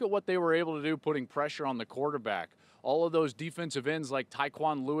now. Look at what they were able to do, putting pressure on the quarterback. All of those defensive ends like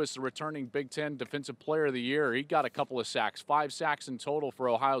Tyquan Lewis, the returning Big Ten Defensive Player of the Year, he got a couple of sacks, 5 sacks in total for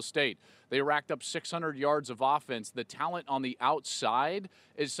Ohio State. They racked up 600 yards of offense. The talent on the outside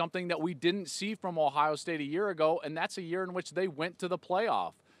is something that we didn't see from Ohio State a year ago, and that's a year in which they went to the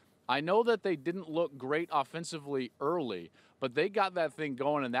playoff. I know that they didn't look great offensively early, but they got that thing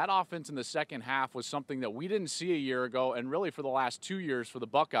going, and that offense in the second half was something that we didn't see a year ago, and really for the last 2 years for the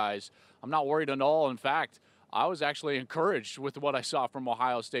Buckeyes. I'm not worried at all. In fact, I was actually encouraged with what I saw from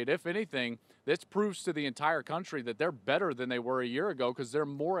Ohio State. If anything, this proves to the entire country that they're better than they were a year ago because they're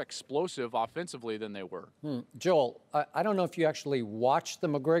more explosive offensively than they were. Joel, I don't know if you actually watched the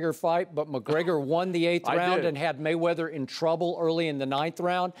McGregor fight, but McGregor won the 8th round and had Mayweather in trouble early in the 9th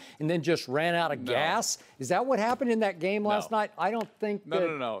round and then just ran out of gas. Is that what happened in that game last night? I don't think that.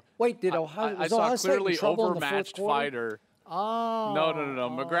 No. Wait, did Ohio I saw a clearly overmatched fighter. Oh. No.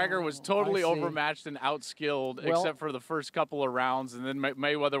 McGregor was totally overmatched and outskilled except for the first couple of rounds, and then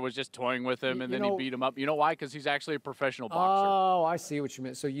Mayweather was just toying with him, and then he beat him up. You know why? Because he's actually a professional boxer. Oh, I see what you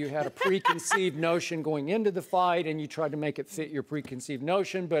meant. So you had a preconceived notion going into the fight, and you tried to make it fit your preconceived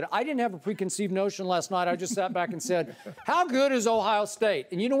notion. But I didn't have a preconceived notion last night. I just sat back and said, how good is Ohio State?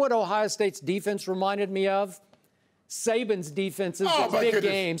 And you know what Ohio State's defense reminded me of? Saban's defenses at big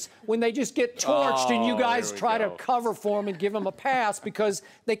games when they just get torched and you guys try to cover for them and give them a pass because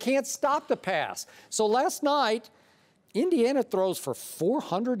they can't stop the pass. So last night, Indiana throws for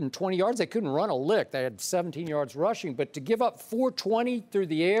 420 yards. They couldn't run a lick. They had 17 yards rushing. But to give up 420 through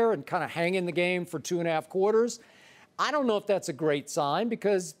the air and kind of hang in the game for 2.5 quarters, I don't know if that's a great sign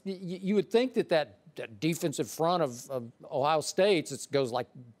because you would think that defensive front of Ohio State's, it goes like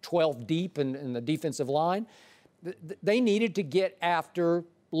 12 deep in the defensive line. They needed to get after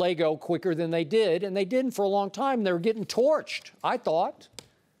Lego quicker than they did, and they didn't for a long time. They were getting torched, I thought.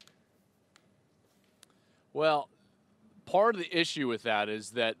 Well, part of the issue with that is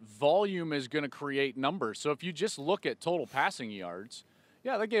that volume is going to create numbers. So if you just look at total passing yards,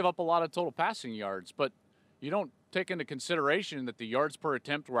 yeah, they gave up a lot of total passing yards, but you don't take into consideration that the yards per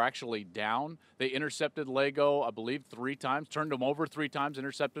attempt were actually down. They intercepted Lego, I believe, 3 times, turned him over 3 times,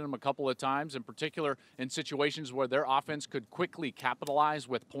 intercepted him a couple of times, in particular in situations where their offense could quickly capitalize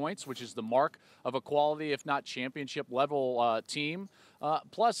with points, which is the mark of a quality, if not championship-level team.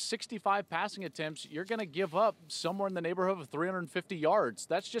 Plus 65 passing attempts, you're going to give up somewhere in the neighborhood of 350 yards.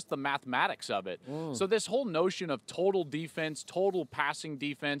 That's just the mathematics of it. So this whole notion of total defense, total passing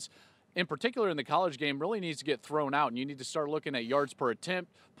defense, in particular in the college game, really needs to get thrown out, and you need to start looking at yards per attempt,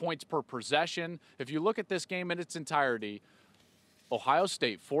 points per possession. If you look at this game in its entirety, Ohio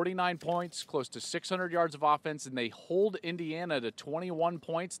State, 49 points, close to 600 yards of offense, and they hold Indiana to 21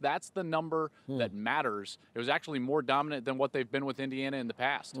 points. That's the number that matters. It was actually more dominant than what they've been with Indiana in the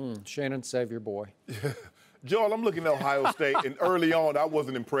past. Shannon, save your boy. Joel, I'm looking at Ohio State, and early on I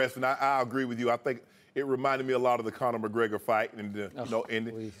wasn't impressed, and I agree with you. I think it reminded me a lot of the Conor McGregor fight, and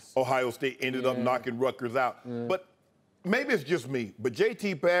Ohio State ended up knocking Rutgers out. But maybe it's just me, but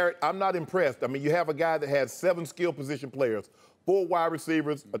J.T. Barrett, I'm not impressed. I mean, you have a guy that has 7 skill position players, 4 wide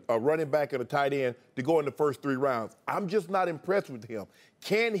receivers, a running back, and a tight end to go in the first 3 rounds. I'm just not impressed with him.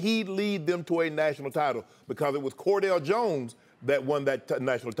 Can he lead them to a national title? Because it was Cordell Jones that won that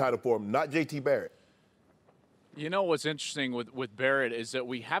national title for him, not J.T. Barrett. You know what's interesting with Barrett is that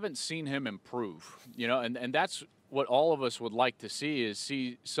we haven't seen him improve, and that's what all of us would like to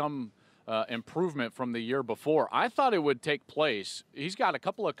see some improvement from the year before. I thought it would take place. He's got a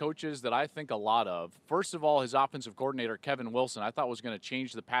couple of coaches that I think a lot of. First of all, his offensive coordinator, Kevin Wilson, I thought was going to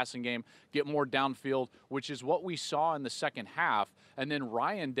change the passing game, get more downfield, which is what we saw in the second half. And then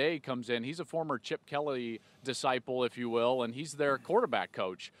Ryan Day comes in. He's a former Chip Kelly disciple, if you will, and he's their quarterback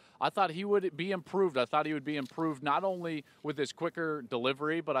coach. I thought he would be improved. I thought he would be improved not only with his quicker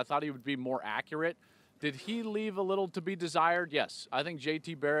delivery, but I thought he would be more accurate. Did he leave a little to be desired? Yes. I think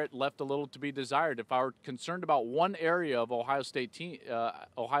J.T. Barrett left a little to be desired. If I were concerned about one area of Ohio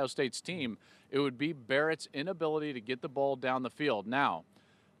State's team, it would be Barrett's inability to get the ball down the field. Now,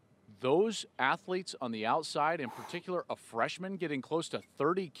 those athletes on the outside, in particular a freshman getting close to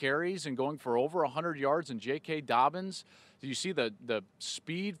 30 carries and going for over 100 yards, and J.K. Dobbins, do you see the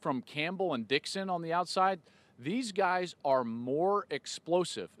speed from Campbell and Dixon on the outside? These guys are more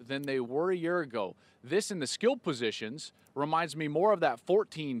explosive than they were a year ago. This in the skill positions reminds me more of that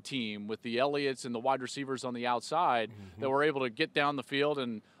 14 team with the Elliots and the wide receivers on the outside that were able to get down the field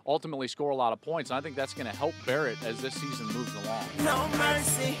and ultimately score a lot of points. And I think that's going to help Barrett as this season moves along. No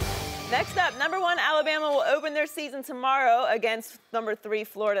mercy. Next up, number 1 Alabama will open their season tomorrow against number 3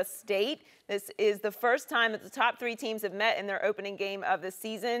 Florida State. This is the first time that the top 3 teams have met in their opening game of the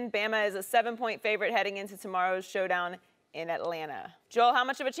season. Bama is a 7-point favorite heading into tomorrow's showdown in Atlanta. Joel, how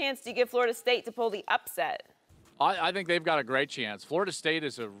much of a chance do you give Florida State to pull the upset? I think they've got a great chance. Florida State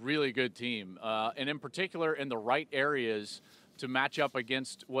is a really good team, and in particular in the right areas to match up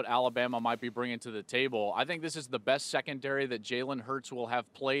against what Alabama might be bringing to the table. I think this is the best secondary that Jalen Hurts will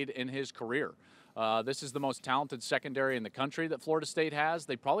have played in his career. This is the most talented secondary in the country that Florida State has.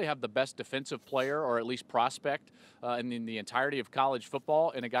 They probably have the best defensive player, or at least prospect, in the entirety of college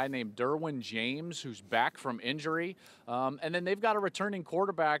football, and a guy named Derwin James, who's back from injury. And then they've got a returning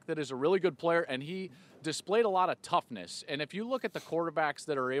quarterback that is a really good player, and he displayed a lot of toughness. And if you look at the quarterbacks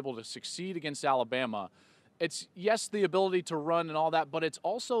that are able to succeed against Alabama, it's, yes, the ability to run and all that, but it's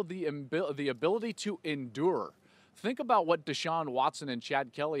also the ability to endure. Think about what Deshaun Watson and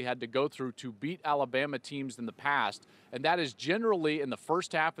Chad Kelly had to go through to beat Alabama teams in the past, and that is generally in the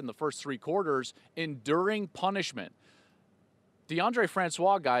first half and the first 3 quarters, enduring punishment. DeAndre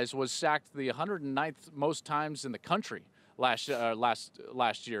Francois, guys, was sacked the 109th most times in the country last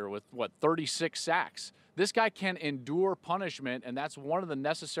year with, 36 sacks. This guy can endure punishment, and that's one of the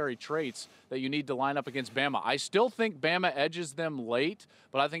necessary traits that you need to line up against Bama. I still think Bama edges them late,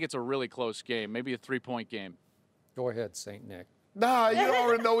 but I think it's a really close game, maybe a 3-point game. Go ahead, St. Nick. Nah, you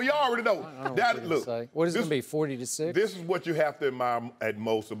already know. You already know. I don't know Look, say. What is it going to be, 40-6? This is what you have to admire at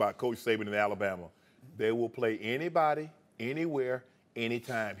most about Coach Saban in Alabama. They will play anybody, anywhere,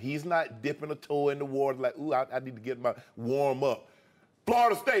 anytime. He's not dipping a toe in the water like, ooh, I need to get my warm up.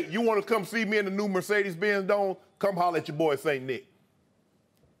 Florida State, you want to come see me in the new Mercedes-Benz Dome? Come holler at your boy St. Nick.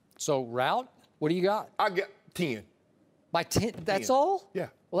 So, route? What do you got? I got 10. By 10? That's all? Yeah.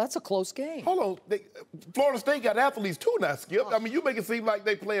 Well, that's a close game. Hold on. Florida State got athletes too now, Skip. I mean, you make it seem like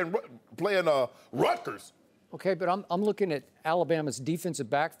they playing Rutgers. Okay, but I'm looking at Alabama's defensive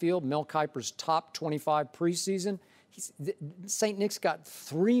backfield. Mel Kiper's top 25 preseason. St. Nick's got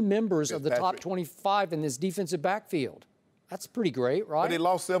 3 members of the top 25 in this defensive backfield. That's pretty great, right? But they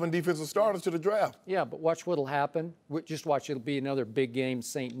lost 7 defensive starters to the draft. Yeah, but watch what'll happen. Just watch, it'll be another big game,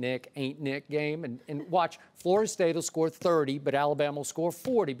 St. Nick, ain't Nick game. And watch, Florida State will score 30, but Alabama will score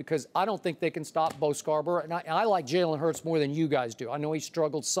 40 because I don't think they can stop Bo Scarborough. And I like Jalen Hurts more than you guys do. I know he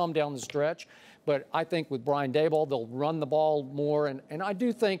struggled some down the stretch, but I think with Brian Daboll, they'll run the ball more. And I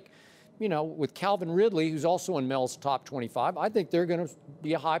do think, you know, with Calvin Ridley, who's also in Mel's top 25, I think they're going to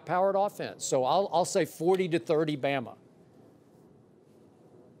be a high-powered offense. So I'll say 40-30 Bama.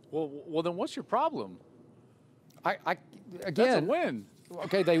 Well, then what's your problem? Again, that's a win.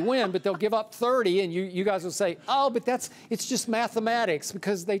 Okay, they win, but they'll give up 30, and you guys will say, oh, but it's just mathematics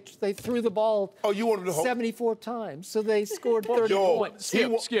because they threw the ball 74 times, so they scored 30 points.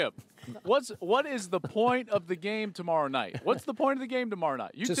 Skip. What is the point of the game tomorrow night? What's the point of the game tomorrow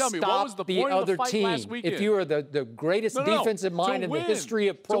night? You tell me. What was the point of the fight last weekend? If you are the greatest defensive mind in the history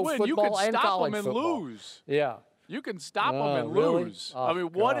of pro football and college football. Lose. Yeah. You can stop them and lose. Oh, I mean,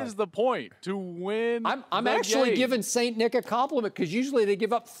 what is the point? To win I'm actually giving St. Nick a compliment because usually they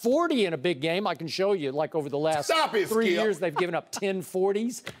give up 40 in a big game. I can show you, like over the last 3 years, they've given up 10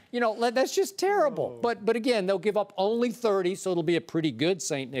 40s. You know, that's just terrible. But again, they'll give up only 30, so it'll be a pretty good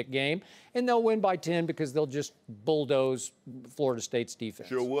St. Nick game. And they'll win by 10 because they'll just bulldoze Florida State's defense.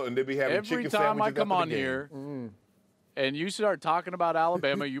 Sure will, and they'll be having every chicken time sandwiches I come on after the here. And you start talking about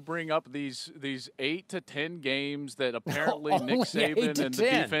Alabama, you bring up these 8 to 10 games that apparently Nick Saban and the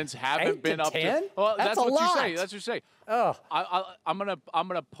defense haven't been up to. Well, that's what you say. That's what you say. Oh. I'm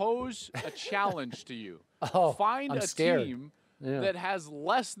gonna pose a challenge to you. Find a team that has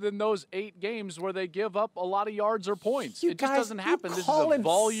less than those 8 games where they give up a lot of yards or points. It just doesn't happen. This is a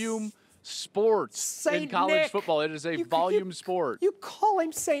volume sports in college football. It is a volume sport. You call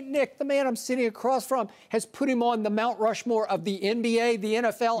him St. Nick. The man I'm sitting across from has put him on the Mount Rushmore of the NBA, the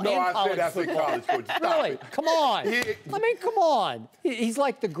NFL, and college football. College football. Really? Come on. I mean, come on. He's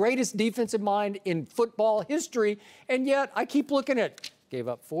like the greatest defensive mind in football history, and yet I keep looking at gave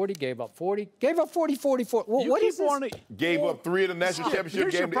up 40, gave up 40, gave up 40, 44. Well, what is this? Gave up 3 in the national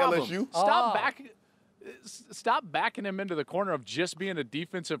championship game to LSU. Stop back. stop backing him into the corner of just being a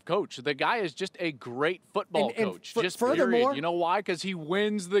defensive coach. The guy is just a great football coach. Just period. You know why? Because he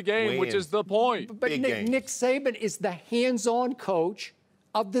wins the game, which is the point. But Nick Saban is the hands-on coach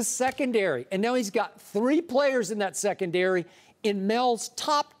of the secondary. And now he's got 3 players in that secondary in Mel's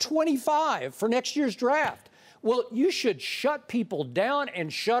top 25 for next year's draft. Well, you should shut people down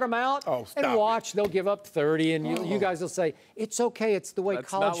and shut them out and watch. They'll give up 30, and you guys will say, it's okay. It's the way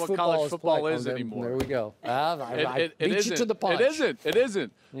college football is anymore. There we go. I beat you to the punch. It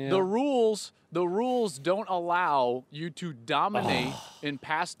isn't. Yeah. The rules don't allow you to dominate in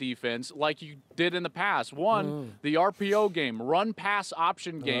pass defense like you did in the past. The RPO game, run-pass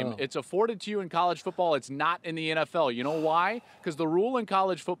option game, it's afforded to you in college football. It's not in the NFL. You know why? Because the rule in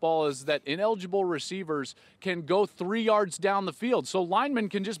college football is that ineligible receivers can go 3 yards down the field, so linemen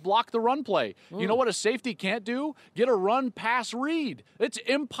can just block the run play. You know what a safety can't do? Get a run-pass read. It's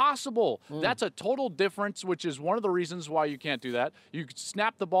impossible. That's a total difference, which is one of the reasons why you can't do that. You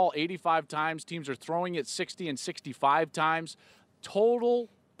snap the ball 85 times. Teams are throwing it 60 and 65 times. Total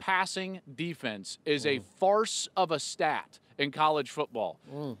passing defense is a farce of a stat in college football.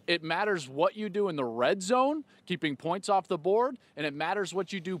 It matters what you do in the red zone, keeping points off the board, and it matters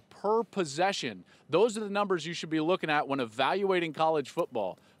what you do per possession. Those are the numbers you should be looking at when evaluating college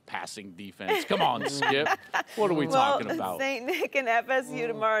football. Passing defense. Come on, Skip. What are we talking about? St. Nick and FSU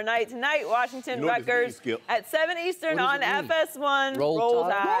tomorrow night. Tonight, Washington, Rutgers at 7 Eastern on FS1. Roll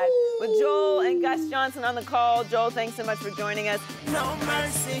Tide. With Joel and Gus Johnson on the call. Joel, thanks so much for joining us. No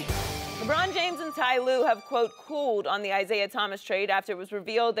mercy. LeBron James and Ty Lue have, quote, cooled on the Isaiah Thomas trade after it was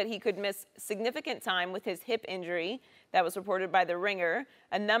revealed that he could miss significant time with his hip injury. That was reported by The Ringer.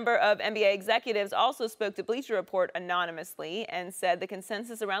 A number of NBA executives also spoke to Bleacher Report anonymously and said the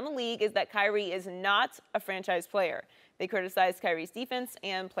consensus around the league is that Kyrie is not a franchise player. They criticized Kyrie's defense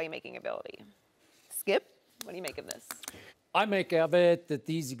and playmaking ability. Skip, what do you make of this? I make of it that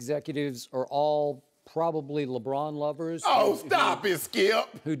these executives are all probably LeBron lovers. Stop it, Skip.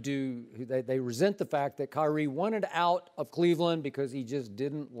 They resent the fact that Kyrie wanted out of Cleveland because he just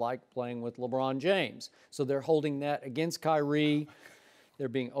didn't like playing with LeBron James. So they're holding that against Kyrie. They're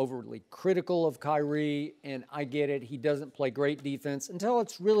being overly critical of Kyrie, and I get it. He doesn't play great defense until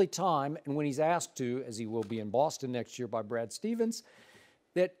it's really time, and when he's asked to, as he will be in Boston next year by Brad Stevens,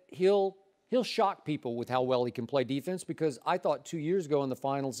 that he'll shock people with how well he can play defense, because I thought 2 years ago in the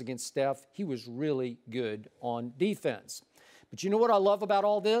finals against Steph, he was really good on defense. But you know what I love about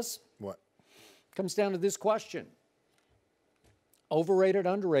all this? What? It comes down to this question. Overrated,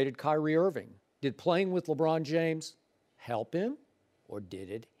 underrated Kyrie Irving. Did playing with LeBron James help him, or did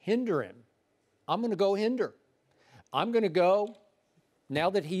it hinder him? I'm going to go hinder. I'm going to go, now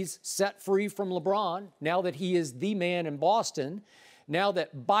that he's set free from LeBron, now that he is the man in Boston, now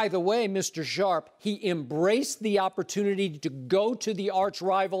that, by the way, Mr. Sharpe, he embraced the opportunity to go to the arch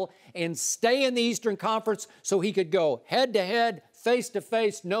rival and stay in the Eastern Conference so he could go head-to-head,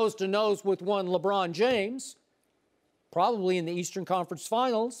 face-to-face, nose-to-nose with one LeBron James, probably in the Eastern Conference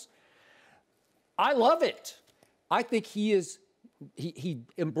Finals. I love it. I think he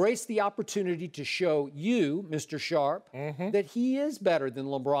embraced the opportunity to show you, Mr. Sharpe, that he is better than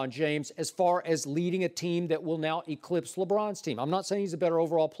LeBron James as far as leading a team that will now eclipse LeBron's team. I'm not saying he's a better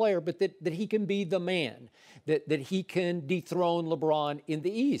overall player, but that he can be the man, that he can dethrone LeBron in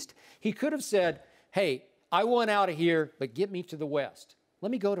the East. He could have said, hey, I want out of here, but get me to the West.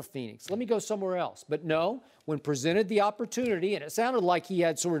 Let me go to Phoenix. Let me go somewhere else. But no, when presented the opportunity, and it sounded like he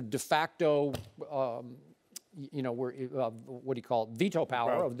had sort of de facto what do you call it, veto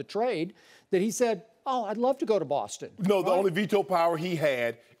power of the trade, that he said, I'd love to go to Boston. No, the only veto power he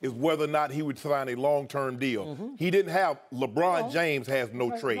had is whether or not he would sign a long-term deal. He didn't have, LeBron James has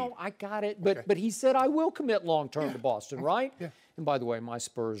no trade. No, I got it. But he said, I will commit long-term to Boston, right? Yeah. And by the way, my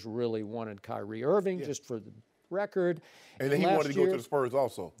Spurs really wanted Kyrie Irving, just for the record. And then he wanted to go to the Spurs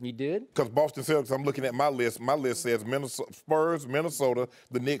also. He did? Because Boston Celtics, I'm looking at my list says Spurs, Minnesota,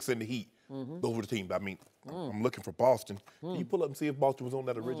 the Knicks, and the Heat. Those were the teams. I mean, I'm looking for Boston. Can you pull up and see if Boston was on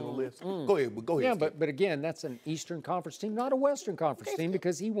that original list? Go ahead. Yeah, but again, that's an Eastern Conference team, not a Western Conference team,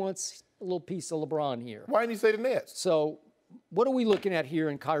 because he wants a little piece of LeBron here. Why didn't he say the Nets? So what are we looking at here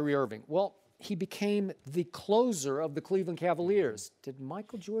in Kyrie Irving? Well, he became the closer of the Cleveland Cavaliers. Did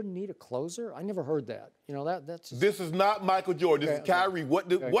Michael Jordan need a closer? I never heard that. You know, that's... This is not Michael Jordan. This is Kyrie. What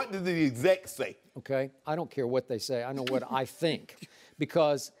did the execs say? Okay. I don't care what they say. I know what I think.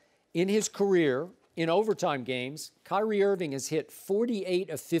 Because in his career, in overtime games, Kyrie Irving has hit 48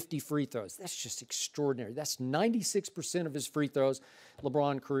 of 50 free throws. That's just extraordinary. That's 96% of his free throws.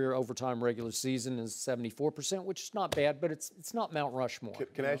 LeBron career overtime regular season is 74%, which is not bad, but it's not Mount Rushmore.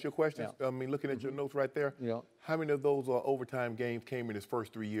 Can I ask you a question? Yeah. I mean, looking at your notes right there, Yeah. how many of those overtime games came in his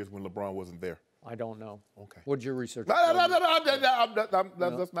first 3 years when LeBron wasn't there? I don't know. Okay. What'd your research No, tell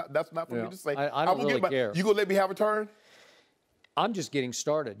you? that's not for me to say. I don't really care. You gonna let me have a turn? I'm just getting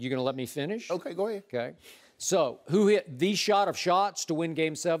started. You going to let me finish? Okay, go ahead. Okay. So, who hit the shot of shots to win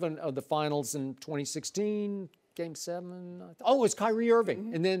Game 7 of the finals in 2016? Game 7? Oh, it was Kyrie Irving.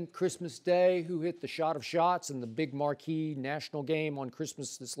 Mm-hmm. And then Christmas Day, who hit the shot of shots in the big marquee national game on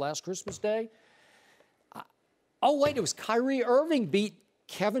this last Christmas Day? Oh, wait, it was Kyrie Irving beat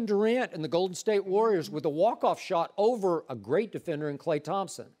Kevin Durant and the Golden State Warriors with a walk-off shot over a great defender in Klay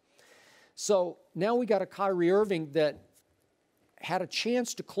Thompson. So now we got a Kyrie Irving that had a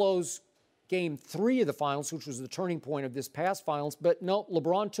chance to close Game 3 of the finals, which was the turning point of this past finals. But no,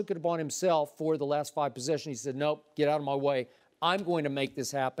 LeBron took it upon himself for the last 5 possessions. He said, nope, get out of my way. I'm going to make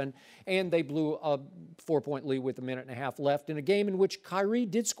this happen. And they blew a 4-point lead with a minute and a half left in a game in which Kyrie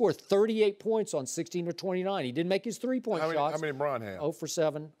did score 38 points on 16 or 29. He didn't make his 3-point shots. How many LeBron had? 0 for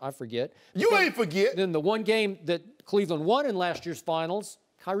 7, I forget. You ain't forget. Then the one game that Cleveland won in last year's finals,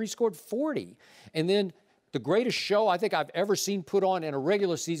 Kyrie scored 40. And then the greatest show I think I've ever seen put on in a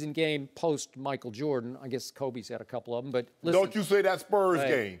regular season game post Michael Jordan. I guess Kobe's had a couple of them, but listen. Don't you say that Spurs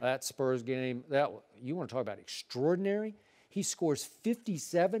game. That Spurs game, you want to talk about extraordinary? He scores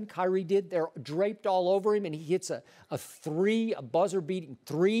 57, Kyrie did. They're draped all over him, and he hits a buzzer-beating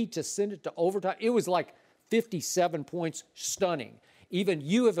 3 to send it to overtime. It was like 57 points, stunning. Even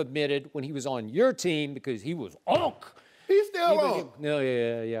you have admitted when he was on your team, because he was unk. He's still on. No,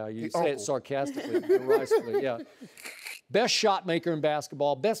 yeah. You say it sarcastically, derisively, yeah. Best shot maker in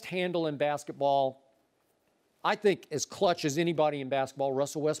basketball, best handle in basketball. I think as clutch as anybody in basketball.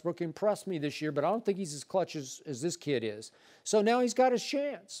 Russell Westbrook impressed me this year, but I don't think he's as clutch as this kid is. So now he's got his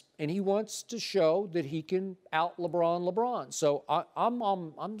chance, and he wants to show that he can out LeBron. So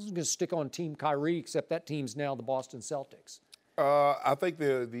I'm just going to stick on Team Kyrie, except that team's now the Boston Celtics. I think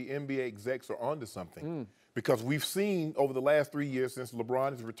the NBA execs are onto something. Because we've seen over the last 3 years since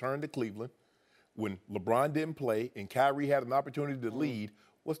LeBron has returned to Cleveland, when LeBron didn't play and Kyrie had an opportunity to lead,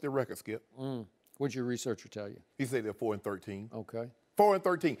 what's their record, Skip? What'd your researcher tell you? He said they're 4-13. Okay.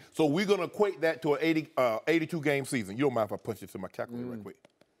 4-13. So we're going to equate that to an 82-game season. You don't mind if I punch it to my calculator right quick?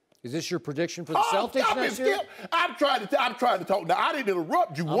 Is this your prediction for the Celtics next year? Skip. I'm trying to talk. Now, I didn't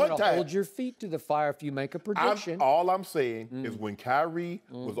interrupt you one time. Hold your feet to the fire if you make a prediction. All I'm saying is when Kyrie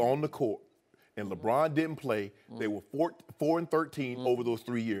was on the court, and LeBron didn't play, they were 4-13 over those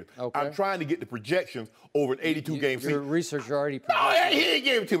 3 years. Okay. I'm trying to get the projections over an 82-game season. Your researcher already No, predicted. he didn't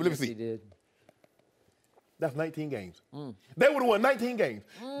give it to me. Let me see. He did. That's 19 games. They would have won 19 games.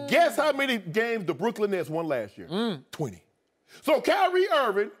 Guess how many games the Brooklyn Nets won last year? 20. So Kyrie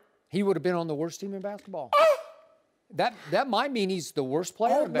Irving. He would have been on the worst team in basketball. That might mean he's the worst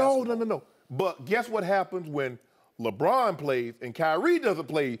player in basketball. No. But guess what happens when LeBron plays and Kyrie doesn't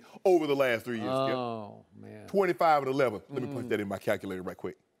play over the last 3 years? Oh, man. 25-11. Let me punch that in my calculator right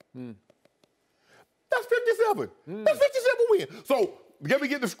quick. That's 57. That's 57 wins. So let me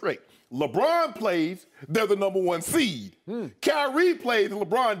get this straight. LeBron plays, they're the number 1 seed. Kyrie plays and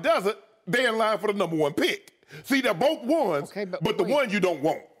LeBron doesn't, they're in line for the number 1 pick. See, they're both ones, Okay, but the one you don't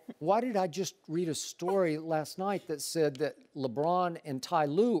want. Why did I just read a story last night that said that LeBron and Ty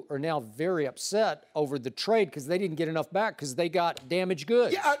Lue are now very upset over the trade because they didn't get enough back because they got damaged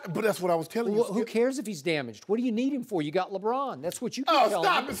goods? Yeah, but that's what I was telling you, Skip. Who cares if he's damaged? What do you need him for? You got LeBron. That's what you keep telling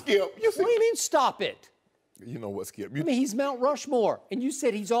stop me. it, Skip. What do you mean stop it? You know what, Skip? I mean, he's Mount Rushmore, and you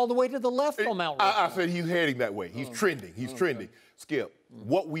said he's all the way to the left on Mount Rushmore. I said he's heading that way. He's trending. He's trending. Skip,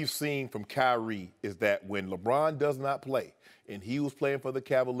 what we've seen from Kyrie is that when LeBron does not play, and he was playing for the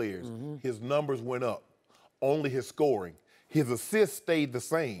Cavaliers, his numbers went up. Only his scoring. His assists stayed the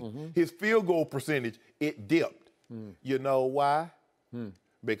same. His field goal percentage, it dipped. You know why?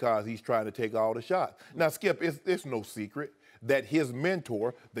 Because he's trying to take all the shots. Now, Skip, it's no secret that his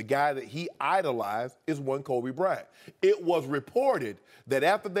mentor, the guy that he idolized, is one Kobe Bryant. It was reported that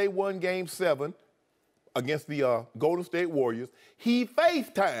after they won Game 7 against the Golden State Warriors, he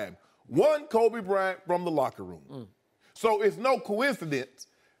FaceTimed one Kobe Bryant from the locker room. So it's no coincidence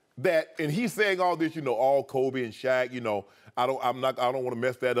that, and he's saying all this, you know, all Kobe and Shaq, you know, I don't want to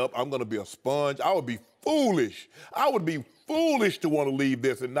mess that up. I'm going to be a sponge. I would be foolish. I would be foolish to want to leave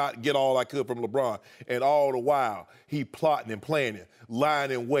this and not get all I could from LeBron. And all the while, he plotting and planning, lying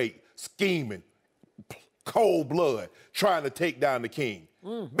in wait, scheming, cold blood, trying to take down the king.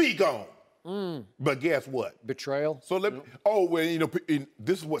 Be gone. But guess what? Betrayal. So let me, oh, well, you know,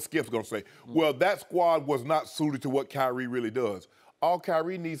 this is what Skip's going to say. Well, that squad was not suited to what Kyrie really does. All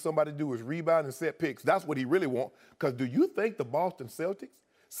Kyrie needs somebody to do is rebound and set picks. That's what he really wants. Because do you think the Boston Celtics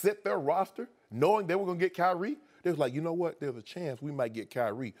set their roster knowing they were going to get Kyrie? They was like, you know what? There's a chance we might get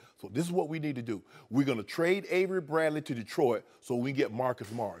Kyrie. So this is what we need to do. We're going to trade Avery Bradley to Detroit so we get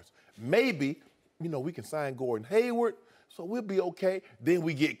Marcus Morris. Maybe, you know, we can sign Gordon Hayward, so we'll be okay. Then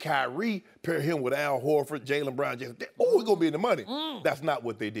we get Kyrie, pair him with Al Horford, Jaylen Brown. Oh, we're going to be in the money. That's not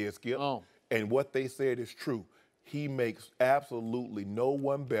what they did, Skip. Oh. And what they said is true. He makes absolutely no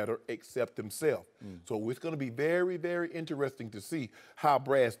one better except himself. So it's going to be very, very interesting to see how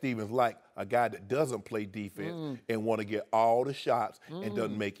Brad Stevens like a guy that doesn't play defense and want to get all the shots and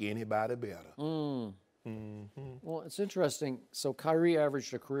doesn't make anybody better. Well, it's interesting. So Kyrie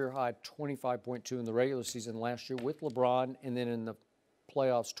averaged a career high 25.2 in the regular season last year with LeBron, and then in the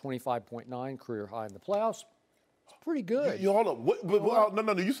playoffs, 25.9 career high in the playoffs. It's pretty good. You hold up.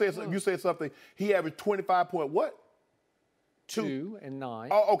 No. You said something. He averaged 25 point what? 2 and 9.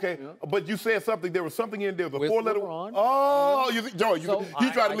 Oh, okay. Yeah. But you said something. There was something in there. The With four-letter. LeBron. Oh, Joy, So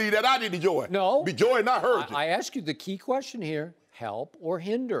you tried to leave that out, didn't you, Joy? No. Be Joy, not heard you. I ask you the key question here: help or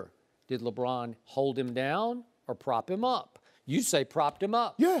hinder? Did LeBron hold him down or prop him up? You say propped him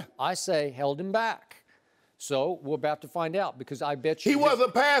up. Yeah. I say held him back. So we're about to find out, because I bet you He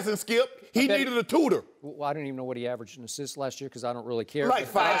wasn't passing, Skip. He needed a tutor. Well, I don't even know what he averaged in assists last year because I don't really care.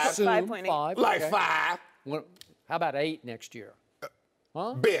 Like But I 5. assume 5.8. 5. Like okay. 5. Well, how about 8 next year?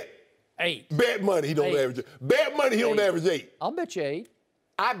 Huh? Bet. 8. Bet money he don't 8. average. Bet money he don't 8. average 8. I'll bet you 8.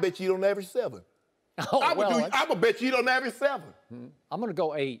 I bet you don't average 7. Oh, I'm gonna bet you don't average 7. I'm going to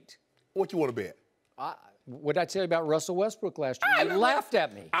go 8. What you want to bet? What did I tell you about Russell Westbrook last year? You laughed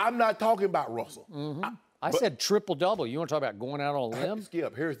at me. I'm not talking about Russell. I said triple-double. You want to talk about going out on a limb?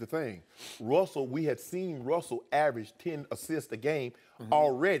 Skip, here's the thing. Russell, we had seen Russell average 10 assists a game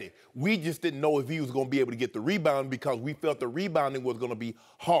already. We just didn't know if he was going to be able to get the rebound because we felt the rebounding was going to be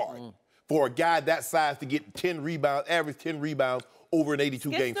hard. For a guy that size to get 10 rebounds, average 10 rebounds over an 82-game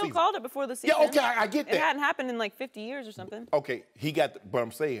Skip still season. called it before the season. Yeah, okay, I get that. It hadn't happened in like 50 years or something. Okay, he got, but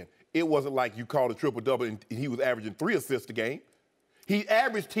I'm saying, it wasn't like you called a triple-double and he was averaging 3 assists a game. He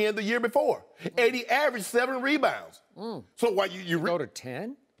averaged 10 the year before, and he averaged 7 rebounds. So why you Go to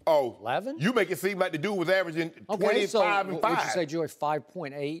 10? Oh, 11? You make it seem like the dude was averaging 25 so and 5. Would you say, Joy,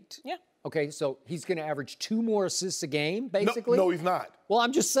 5.8? Yeah. Okay, so he's going to average 2 more assists a game, basically? No, he's not. Well,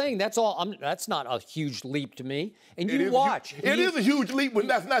 I'm just saying that's all. That's not a huge leap to me. And you watch. It is a huge leap when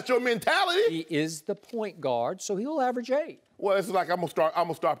that's not your mentality. He is the point guard, so he'll average 8. Well, it's like I'm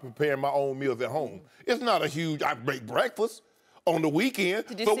gonna start preparing my own meals at home. It's not a huge. I make breakfast on the weekend.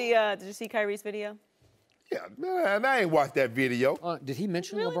 Did you see Kyrie's video? Yeah, man, I ain't watched that video. Did he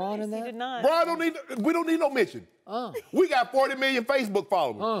mention Really LeBron nice. in that? He did not. We don't need no mention. We got 40 million Facebook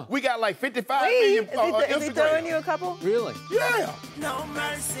followers. We got like 55 million Instagram. Is he throwing you a couple? Really? Yeah. No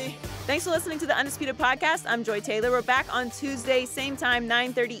mercy. Thanks for listening to the Undisputed Podcast. I'm Joy Taylor. We're back on Tuesday, same time,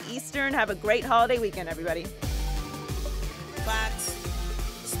 9:30 Eastern. Have a great holiday weekend, everybody. Fox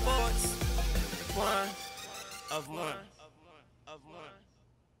Sports 1 of 1.